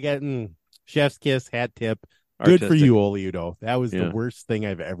is, chef's kiss, hat tip. Artistic. Good for you, Oli Udoh. That was the worst thing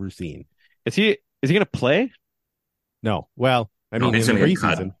I've ever seen. Is he going to play? No. Well, in the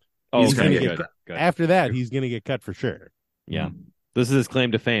preseason. Oh, he's going to get cut. After that, he's going to get cut for sure. Yeah. This is his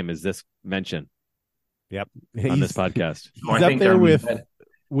claim to fame, is this mention. Yep. On this podcast. He's up there with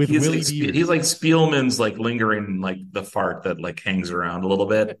Willie he's like Spielman's lingering the fart that hangs around a little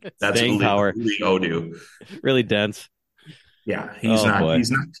bit. That's staying power. Udoh. Really dense. Yeah, he's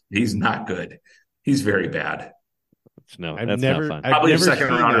not good. He's very bad. No, that's not fun. Probably a second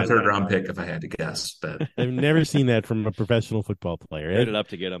round or third round pick if I had to guess. But I've never seen that from a professional football player. Trade it up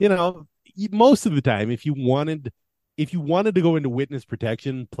to get him. Most of the time, if you wanted to go into witness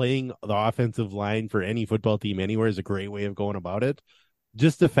protection, playing the offensive line for any football team anywhere is a great way of going about it.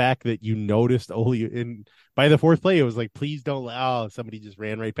 Just the fact that you noticed and by the 4th play, it was like, please don't. Somebody just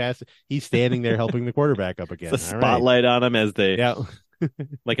ran right past it. He's standing there helping the quarterback up again. It's a spotlight on him as they. Yeah.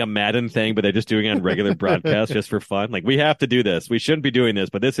 Like a Madden thing, but they're just doing it on regular broadcast just for fun. We have to do this. We shouldn't be doing this,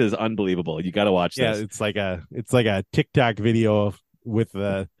 but this is unbelievable. You got to watch this. Yeah, it's like a TikTok video with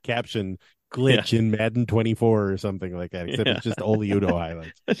the caption glitch in Madden 24 or something like that, except it's just Oli Udoh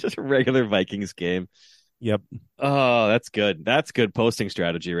highlights. It's just a regular Vikings game. Yep. Oh, that's good. That's good posting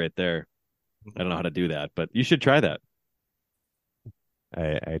strategy right there. I don't know how to do that, but you should try that.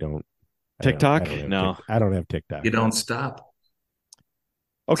 I don't. TikTok? No. I don't have TikTok. You don't stop.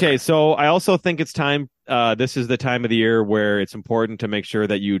 Okay, so I also think it's time. This is the time of the year where it's important to make sure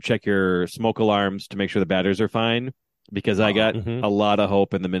that you check your smoke alarms to make sure the batters are fine. Because I got a lot of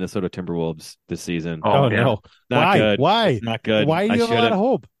hope in the Minnesota Timberwolves this season. Oh no! Not good. Why? It's not good. Why do you have a lot of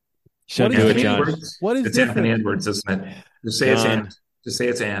hope? Shouldn't do it, John. What is it's Anthony Edwards, isn't it? Just say it's Ant. Just say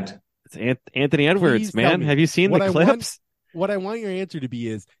it's Ant. It's Anthony Edwards, man. Have you seen the clips? What I want your answer to be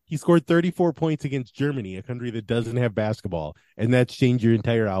is he scored 34 points against Germany, a country that doesn't have basketball, and that's changed your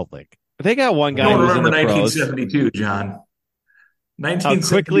entire outlook. They got one guy. I don't who's remember in the 1972, John. 1972, how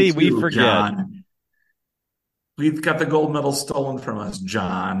quickly we forget. John. We've got the gold medal stolen from us,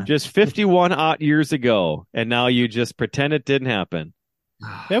 John. Just 51 odd years ago, and now you just pretend it didn't happen.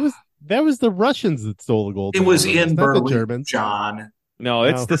 That was the Russians that stole the gold. It was in Berlin, the Germans. John. No,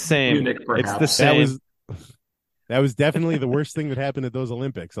 it's the same. Munich, it's the same. That was definitely the worst thing that happened at those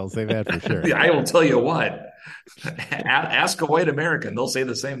Olympics. I'll say that for sure. I will tell you what. Ask a white American; they'll say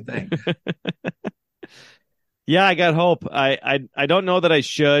the same thing. Yeah, I got hope. I don't know that I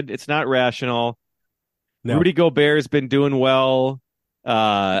should. It's not rational. No. Rudy Gobert's been doing well.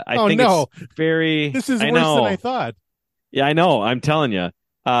 I think it's very. This is worse than I thought. Yeah, I know. I'm telling you.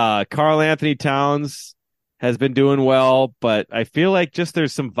 Karl Anthony Towns has been doing well, but I feel like just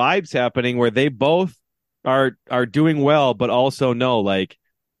there's some vibes happening where they both are doing well, but also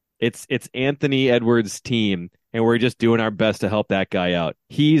it's Anthony Edwards' team, and we're just doing our best to help that guy out.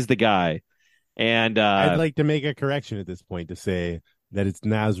 He's the guy. And I'd like to make a correction at this point to say that it's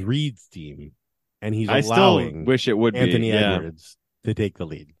Naz Reid's team, and he's I allowing still wish it would Anthony be Edwards to take the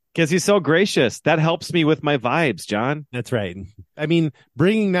lead. because he's so gracious. That helps me with my vibes, John. That's right. I mean,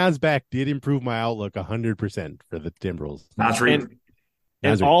 bringing Naz back did improve my outlook 100% for the Timberwolves. Naz Reid.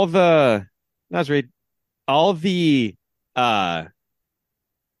 And all the Naz Reid, all the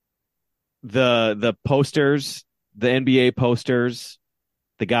posters, the NBA posters,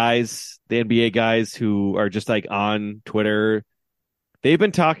 the NBA guys who are just like on Twitter, they've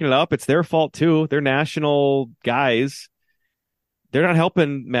been talking it up. It's their fault too. They're national guys. They're not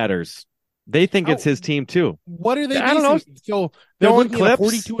helping matters. They think it's his team too. What are they? I don't know. So they're Throwing looking at a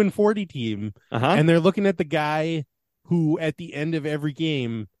clips. 42-40 team, and they're looking at the guy who, at the end of every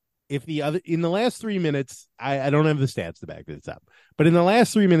game, if the other in the last 3 minutes, I don't have the stats to back this up, but in the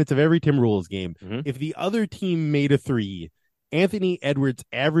last 3 minutes of every Timberwolves game, if the other team made a three, Anthony Edwards'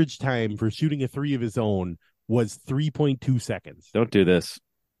 average time for shooting a three of his own was 3.2 seconds. Don't do this.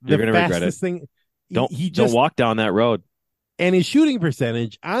 You're going to regret it. Don't walk down that road. And his shooting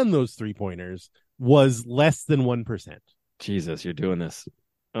percentage on those 3-pointers was less than 1%. Jesus, you're doing this.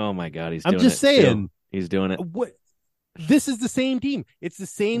 Oh my God, I'm just saying. He's doing it. This is the same team. It's the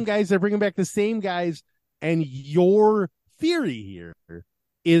same guys. They're bringing back the same guys. And your theory here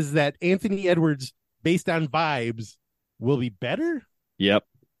is that Anthony Edwards, based on vibes, will be better? Yep.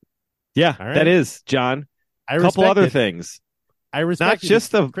 Yeah, right. That is, John. A couple other things. I respect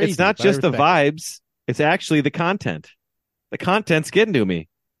it's not just the vibes. It's actually the content. The content's getting to me.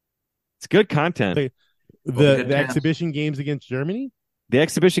 It's good content. The exhibition games against Germany? The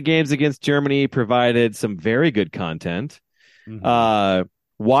exhibition games against Germany provided some very good content. Mm-hmm.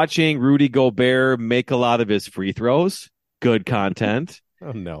 Watching Rudy Gobert make a lot of his free throws, good content.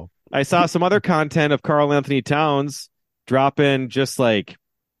 Oh, no. I saw some other content of Karl Anthony Towns dropping just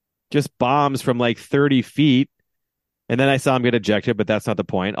bombs from like 30 feet. And then I saw him get ejected, but that's not the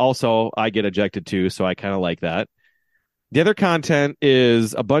point. Also, I get ejected too, so I kind of like that. The other content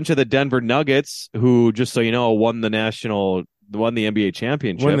is a bunch of the Denver Nuggets who, just so you know, won the NBA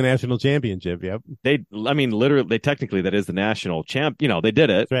championship. Won the national championship, yep. Literally, technically, that is the national champ. They did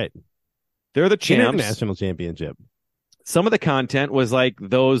it. That's right. They're the champs. International championship. Some of the content was like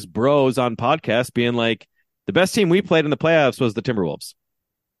those bros on podcasts being like, the best team we played in the playoffs was the Timberwolves.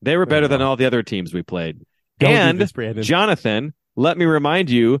 They were better than all the other teams we played. Don't do this, Brandon. Jonathan, let me remind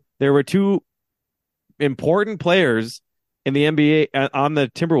you, there were two important players in the NBA on the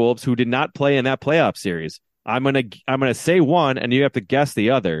Timberwolves who did not play in that playoff series. I'm gonna say one, and you have to guess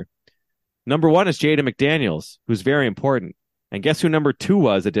the other. Number one is Jaden McDaniels, who's very important. And guess who number two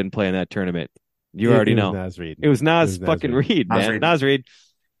was that didn't play in that tournament? You already know. Naz Reid. It was Naz fucking Reid, man. Naz Reid.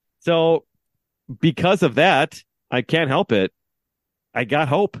 So because of that, I can't help it. I got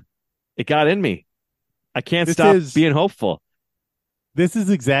hope. It got in me. I can't stop being hopeful. This is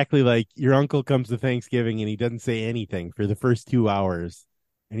exactly like your uncle comes to Thanksgiving and he doesn't say anything for the first 2 hours.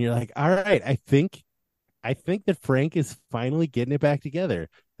 And you're like, all right, I think that Frank is finally getting it back together.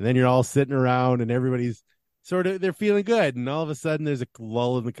 And then you're all sitting around and everybody's they're feeling good. And all of a sudden there's a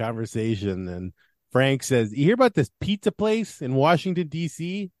lull in the conversation. And Frank says, you hear about this pizza place in Washington,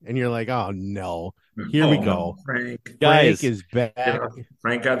 D.C.? And you're like, oh, no. Here we go. Frank is back.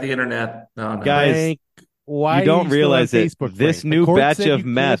 Frank got the internet. No. Guys, Frank, why you don't realize it. Facebook, this new batch of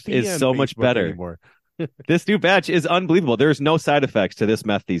meth is so much better. This new batch is unbelievable. There's no side effects to this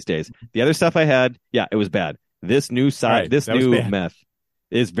meth these days. The other stuff I had, it was bad. This new meth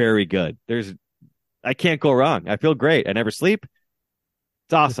is very good. I can't go wrong. I feel great. I never sleep.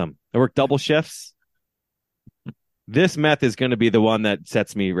 It's awesome. I work double shifts. This meth is going to be the one that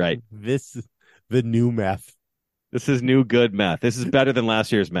sets me right. This is the new meth. This is new good meth. This is better than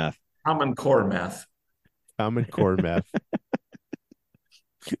last year's meth. Common core meth. Common core meth.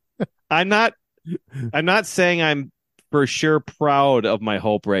 I'm not saying I'm for sure proud of my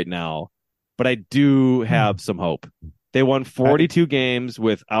hope right now, but I do have some hope. They won 42 games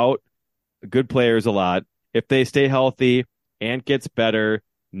without good players a lot. If they stay healthy, Ant gets better,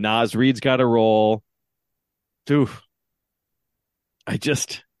 Naz Reid's got a roll. Oof.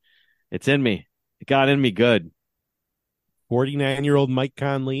 It's in me. It got in me good. 49-year-old Mike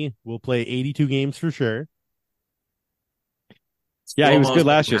Conley will play 82 games for sure. Yeah, he was good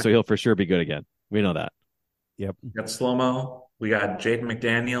last year, so he'll for sure be good again. We know that. Yep. We got Slow-Mo. We got Jaden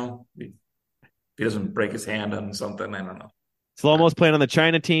McDaniel. If he doesn't break his hand on something, I don't know. Slow-Mo's playing on the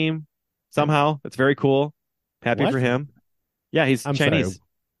China team somehow. That's very cool. Happy for him. Yeah, he's Chinese. Sorry.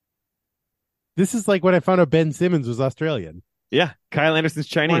 This is like when I found out Ben Simmons was Australian. Yeah, Kyle Anderson's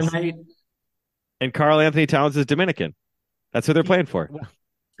Chinese. And Carl Anthony Towns is Dominican. That's who they're playing for.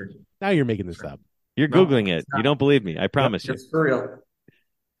 Now you're making this up. You're Googling it. You don't believe me. I promise you. It's for real.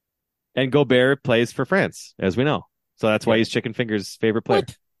 And Gobert plays for France, as we know. So that's why he's Chicken Fingers' favorite player.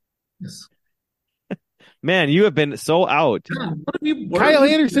 What? Yes. Man, you have been so out. Kyle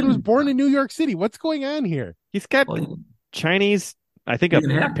Anderson was born in New York City. What's going on here? He's got Chinese, I think, a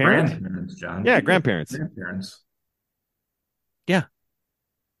parent. Grandparents, John. Yeah, grandparents. Grandparents. Yeah.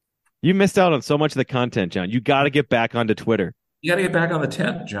 You missed out on so much of the content, John. You got to get back onto Twitter. You got to get back on the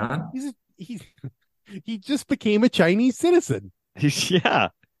tent, John. He just became a Chinese citizen. Yeah.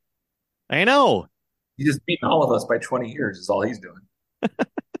 I know. He's just beating all of us by 20 years is all he's doing.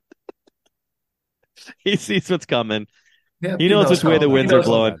 He sees what's coming. Yeah, he knows which way the winds are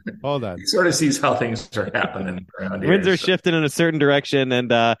blowing. Hold on. He sort of sees how things are happening around here. Winds are shifting in a certain direction,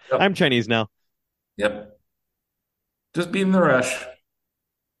 and I'm Chinese now. Yep. Just beating the rush.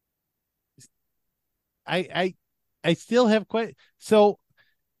 I still have quite so.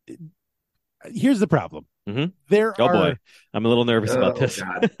 Here's the problem. Mm-hmm. There are. Boy, I'm a little nervous about this.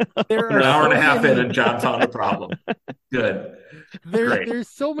 There are an hour and a half in, and John found a problem. Good. There's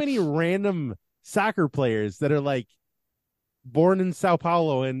so many random soccer players that are like born in Sao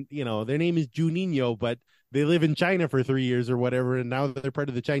Paulo, and their name is Juninho, but they live in China for 3 years or whatever, and now they're part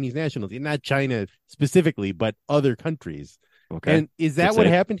of the Chinese national team. Not China specifically, but other countries. Okay. And is that what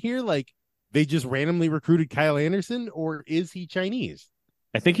happened here? Like they just randomly recruited Kyle Anderson, or is he Chinese?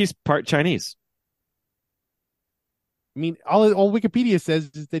 I think he's part Chinese. I mean, all Wikipedia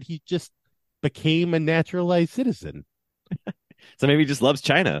says is that he just became a naturalized citizen. So maybe he just loves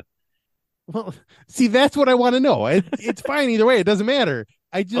China. Well, see, that's what I want to know. It's fine either way. It doesn't matter.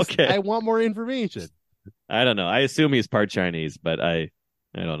 I want more information. I don't know. I assume he's part Chinese, but I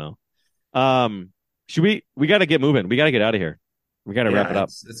don't know. Should we got to get moving. We got to get out of here. We got to wrap it up.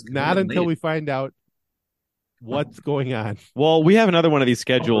 It's not until we find out what's going on. Well, we have another one of these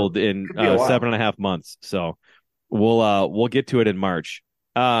scheduled in 7.5 months. So we'll get to it in March.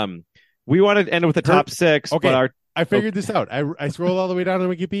 We wanted to end with the top six. Okay. But I figured this out. I scrolled all the way down to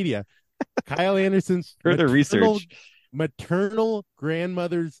Wikipedia. Kyle Anderson's further research. Maternal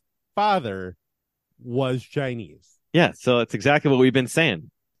grandmother's father was Chinese. Yeah, so it's exactly what we've been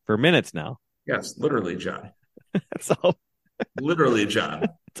saying for minutes now. Yes, literally, John. That's all. Literally, John.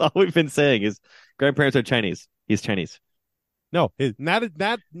 That's all we've been saying is grandparents are Chinese. He's Chinese. No,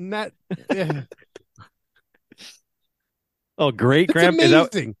 not. Oh, great! That's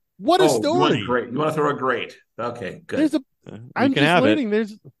amazing. What a story! You want to throw a great? Okay, good. I'm just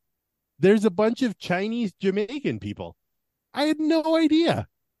learning. There's a bunch of Chinese Jamaican people. I had no idea.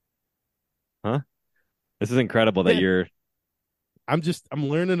 Huh? This is incredible that you're. I'm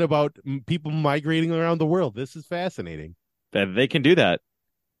learning about people migrating around the world. This is fascinating. That they can do that.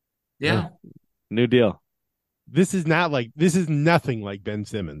 Yeah. New deal. This is nothing like Ben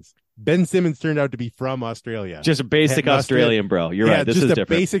Simmons. Ben Simmons turned out to be from Australia. Just a basic Australian, bro. You're right. This is different.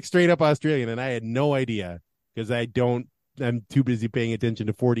 Basic, straight up Australian, and I had no idea because I'm too busy paying attention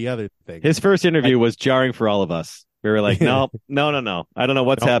to 40 other things. His first interview was jarring for all of us. We were like, no. I don't know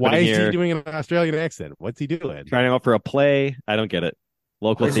what's happening here. Why is he doing an Australian accent? What's he doing? Trying out for a play. I don't get it.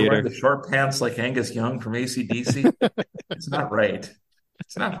 Local theater. The short pants like Angus Young from AC/DC. It's not right.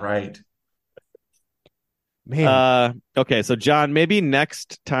 It's not right. Man. Okay, so John, maybe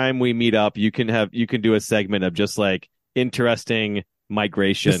next time we meet up, you can do a segment of just like interesting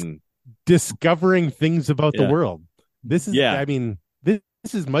migration, discovering things about the world. This is, I mean, this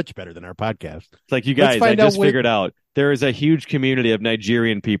is much better than our podcast. It's like, you guys, I just figured out there is a huge community of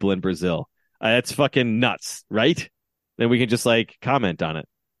Nigerian people in Brazil. That's fucking nuts, right? Then we can just like comment on it.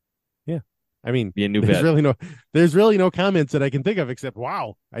 Yeah, I mean, be a new there's really no comments that I can think of except,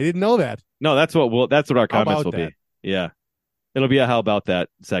 wow, I didn't know that. No, that's what our comments will be. Yeah, it'll be a how about that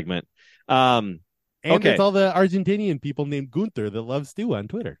segment. And it's all the Argentinian people named Gunther that love Stu on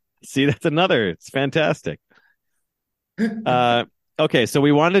Twitter. See, that's another. It's fantastic. Okay, so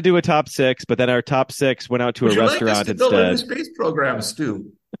we wanted to do a top six, but then our top six went out to a restaurant instead. Build a new space program,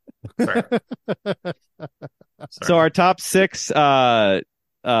 Stu. Sorry. So our top six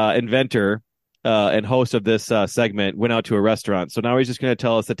inventor and host of this segment went out to a restaurant. So now he's just going to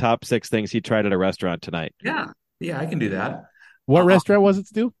tell us the top six things he tried at a restaurant tonight. Yeah, I can do that. What restaurant was it,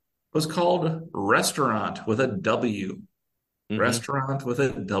 Stu? It was called Restaurant with a W. Mm-hmm. Restaurant with a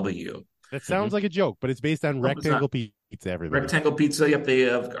W. That sounds like a joke, but it's based on Rectangle Pizza. Everybody. Rectangle Pizza. Yep, they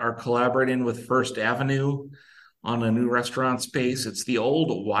are collaborating with First Avenue on a new restaurant space. It's the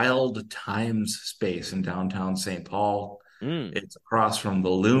old Wild Times space in downtown St. Paul. It's across from the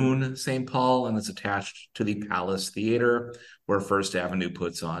Loon, St. Paul, and it's attached to the Palace Theater, where First Avenue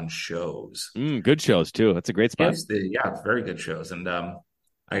puts on shows. Good shows too. That's a great spot. Yes, very good shows. And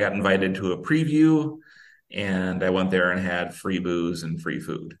I got invited to a preview, and I went there and had free booze and free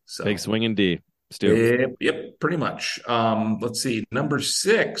food. So Big swinging D, Stu. Yep, pretty much. Let's see, number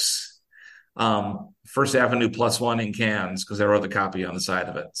 6. First Avenue +1 in cans, because I wrote the copy on the side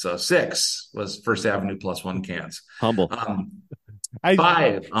of it. So 6 was First Avenue +1 cans. Humble. 5.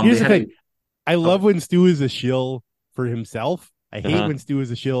 Here's the thing. I love when Stu is a shill for himself. I hate when Stu is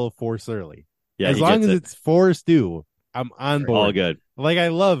a shill for Surly. Yeah, as long as it's for Stu, I'm on board. All good. Like, I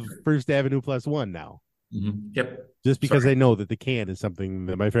love First Avenue +1 now. Mm-hmm. Yep. Just because I know that the can is something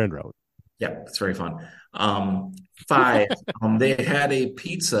that my friend wrote. Yeah, it's very fun. 5, they had a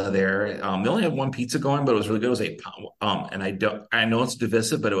pizza there. They only had one pizza going, but it was really good. It was and I know it's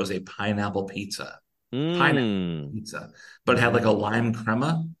divisive, but it was a pineapple pizza. Pineapple pizza, but it had like a lime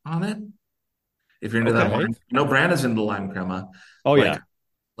crema on it. If you're into that wine, Brandon's into lime crema. Oh yeah,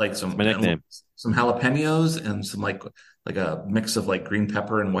 like some my nickname. Some jalapenos and some like a mix of like green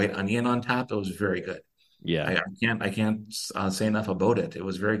pepper and white onion on top. It was very good. Yeah, I can't say enough about it. It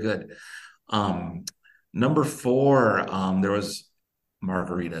was very good. Number 4, there was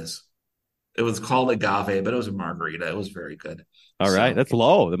margaritas. It was called agave, but it was a margarita. It was very good. All right, that's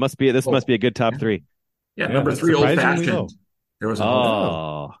low. Must be a good top 3. Yeah, number 3, old fashioned. Low. There was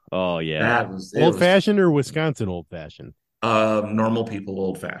yeah. Old fashioned or Wisconsin old fashioned? Normal people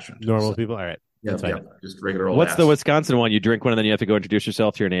old fashioned. Normal people. All right. Yeah, just regular old. What's the Wisconsin one? You drink one and then you have to go introduce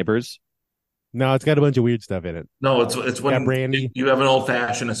yourself to your neighbors. No, it's got a bunch of weird stuff in it. No, it's when brandy. You have an old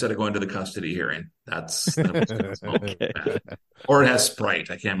fashioned instead of going to the custody hearing. That's okay. Or it has Sprite.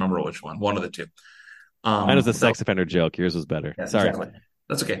 I can't remember which one. One of the two. Mine was a sex offender joke. Yours was better. Yeah, sorry. Exactly.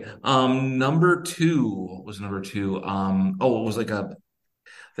 That's okay. Number 2. What was number 2? It was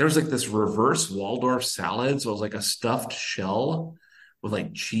there was like this reverse Waldorf salad. So it was like a stuffed shell with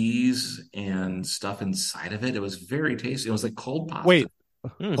like cheese and stuff inside of it. It was very tasty. It was like cold pasta. Wait.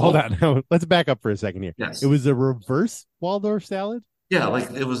 Hold on. No, let's back up for a second here. Yes. It was a reverse Waldorf salad? Yeah,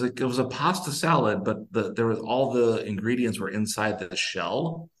 like it was a pasta salad, but there was all the ingredients were inside the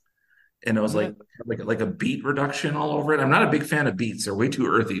shell. And it was like a beet reduction all over it. I'm not a big fan of beets. They're way too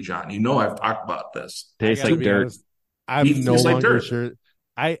earthy, John. You know I've talked about this. Tastes like dirt. Honest, I'm no longer sure.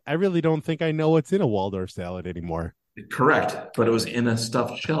 I really don't think I know what's in a Waldorf salad anymore. Correct. But it was in a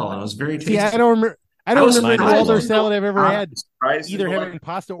stuffed shell and it was very tasty. I don't remember the Waldorf salad I've ever had, either having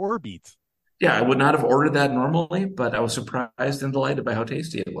pasta or beets. Yeah, I would not have ordered that normally, but I was surprised and delighted by how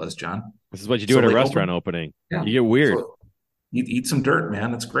tasty it was, John. This is what you do at a restaurant opening. Yeah. You get weird. So you eat some dirt,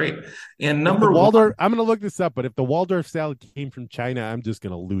 man. That's great. And number Waldorf, I'm going to look this up, but if the Waldorf salad came from China, I'm just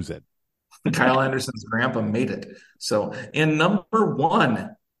going to lose it. Kyle Anderson's grandpa made it. So, in number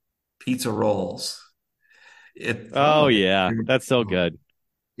 1, pizza rolls. That's so good.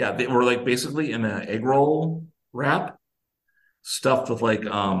 Yeah, they were like basically in an egg roll wrap, stuffed with like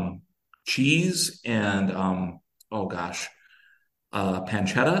cheese and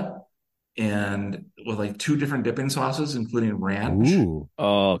pancetta, and with like 2 different dipping sauces, including ranch. Ooh.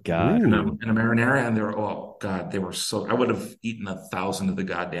 Oh God. And a marinara, and they were so. I would have eaten 1,000 of the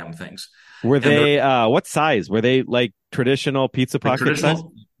goddamn things. Were they what size? Were they like traditional pizza pocket size?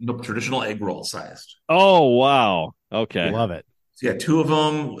 No, traditional egg roll sized. Oh wow. Okay. Love it. So you had 2 of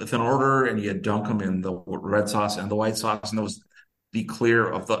them with an order, and you dunk them in the red sauce and the white sauce, and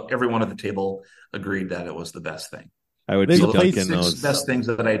everyone at the table agreed that it was the best thing. I would be dunking 6 those best things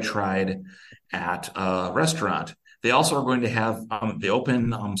that I tried at a restaurant. They also are going to have they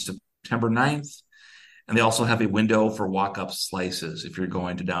open September 9th, and they also have a window for walk-up slices if you're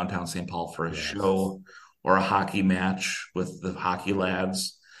going to downtown St. Paul for a show or a hockey match with the hockey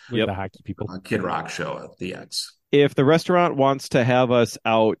lads. With the hockey people. A Kid Rock show at the X. If the restaurant wants to have us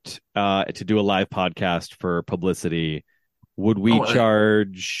out to do a live podcast for publicity, would we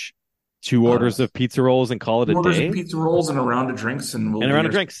charge 2 orders of pizza rolls and call it a day? Of pizza rolls and a round of drinks, and a round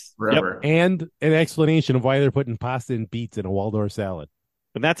of drinks forever. Yep. And an explanation of why they're putting pasta and beets in a Waldorf salad.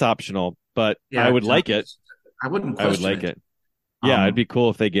 And that's optional, but I would like it. I wouldn't. I would like it. Yeah, it'd be cool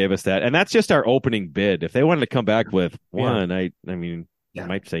if they gave us that. And that's just our opening bid. If they wanted to come back with one, I mean. I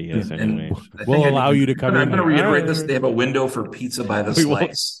might say yes anyway. We'll allow you to come in. I'm going to reiterate this. They have a window for pizza by the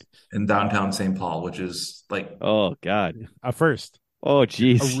slice in downtown St. Paul, which is like... Oh, God. A first. Oh,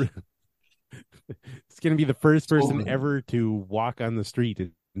 geez. It's going to be the first person ever to walk on the street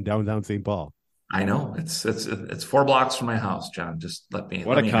in downtown St. Paul. I know. It's 4 blocks from my house, John. Just let me...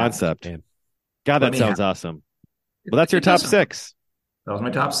 What a concept. God, that sounds awesome. Well, that's your top 6. That was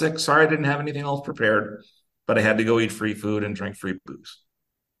my top 6. Sorry I didn't have anything else prepared. but I had to go eat free food and drink free booze.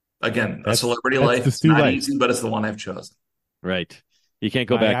 Again, a celebrity that's life is not easy, but it's the one I've chosen. Right. You can't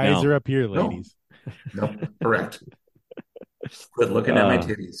go My back now. My eyes are up here, ladies. No, correct. Quit looking at my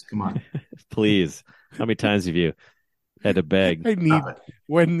titties. Come on. Please. How many times have you had to beg? I need,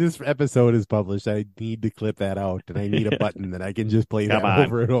 when this episode is published, I need to clip that out, and I need a button that I can just play that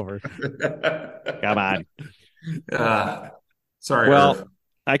over and over. Come on. Sorry. Well, Irv.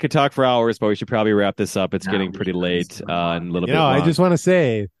 I could talk for hours, but we should probably wrap this up. It's getting pretty late and a little bit long. I just want to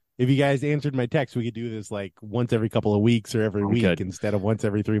say, if you guys answered my text, we could do this like once every couple of weeks or every week instead of once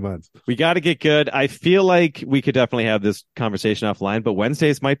every 3 months. We got to get good. I feel like we could definitely have this conversation offline, but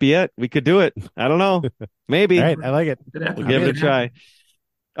Wednesdays might be it. We could do it. I don't know. Maybe. All right. I like it. We'll give it a try.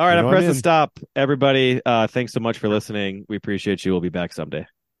 All right. I'm pressing stop. Everybody, thanks so much for listening. We appreciate you. We'll be back someday.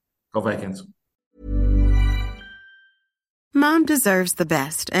 Go Vikings. Mom deserves the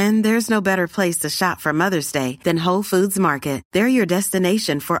best, and there's no better place to shop for Mother's Day than Whole Foods Market. They're your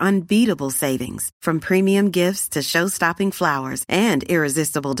destination for unbeatable savings, from premium gifts to show-stopping flowers and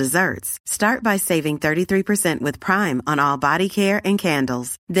irresistible desserts. Start by saving 33% with Prime on all body care and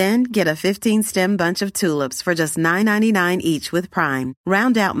candles. Then get a 15-stem bunch of tulips for just $9.99 each with Prime.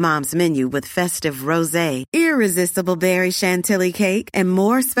 Round out Mom's menu with festive rosé, irresistible berry chantilly cake, and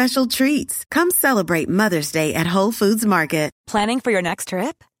more special treats. Come celebrate Mother's Day at Whole Foods Market. Planning for your next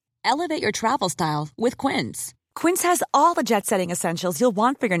trip? Elevate your travel style with Quince. Quince has all the jet-setting essentials you'll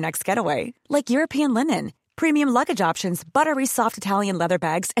want for your next getaway, like European linen, premium luggage options, buttery soft Italian leather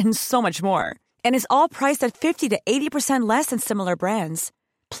bags, and so much more. And is all priced at 50 to 80% less than similar brands.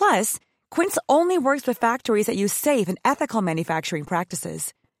 Plus, Quince only works with factories that use safe and ethical manufacturing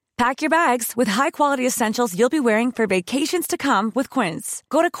practices. Pack your bags with high-quality essentials you'll be wearing for vacations to come with Quince.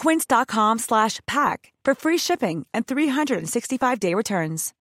 Go to quince.com/pack for free shipping and 365-day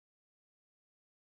returns.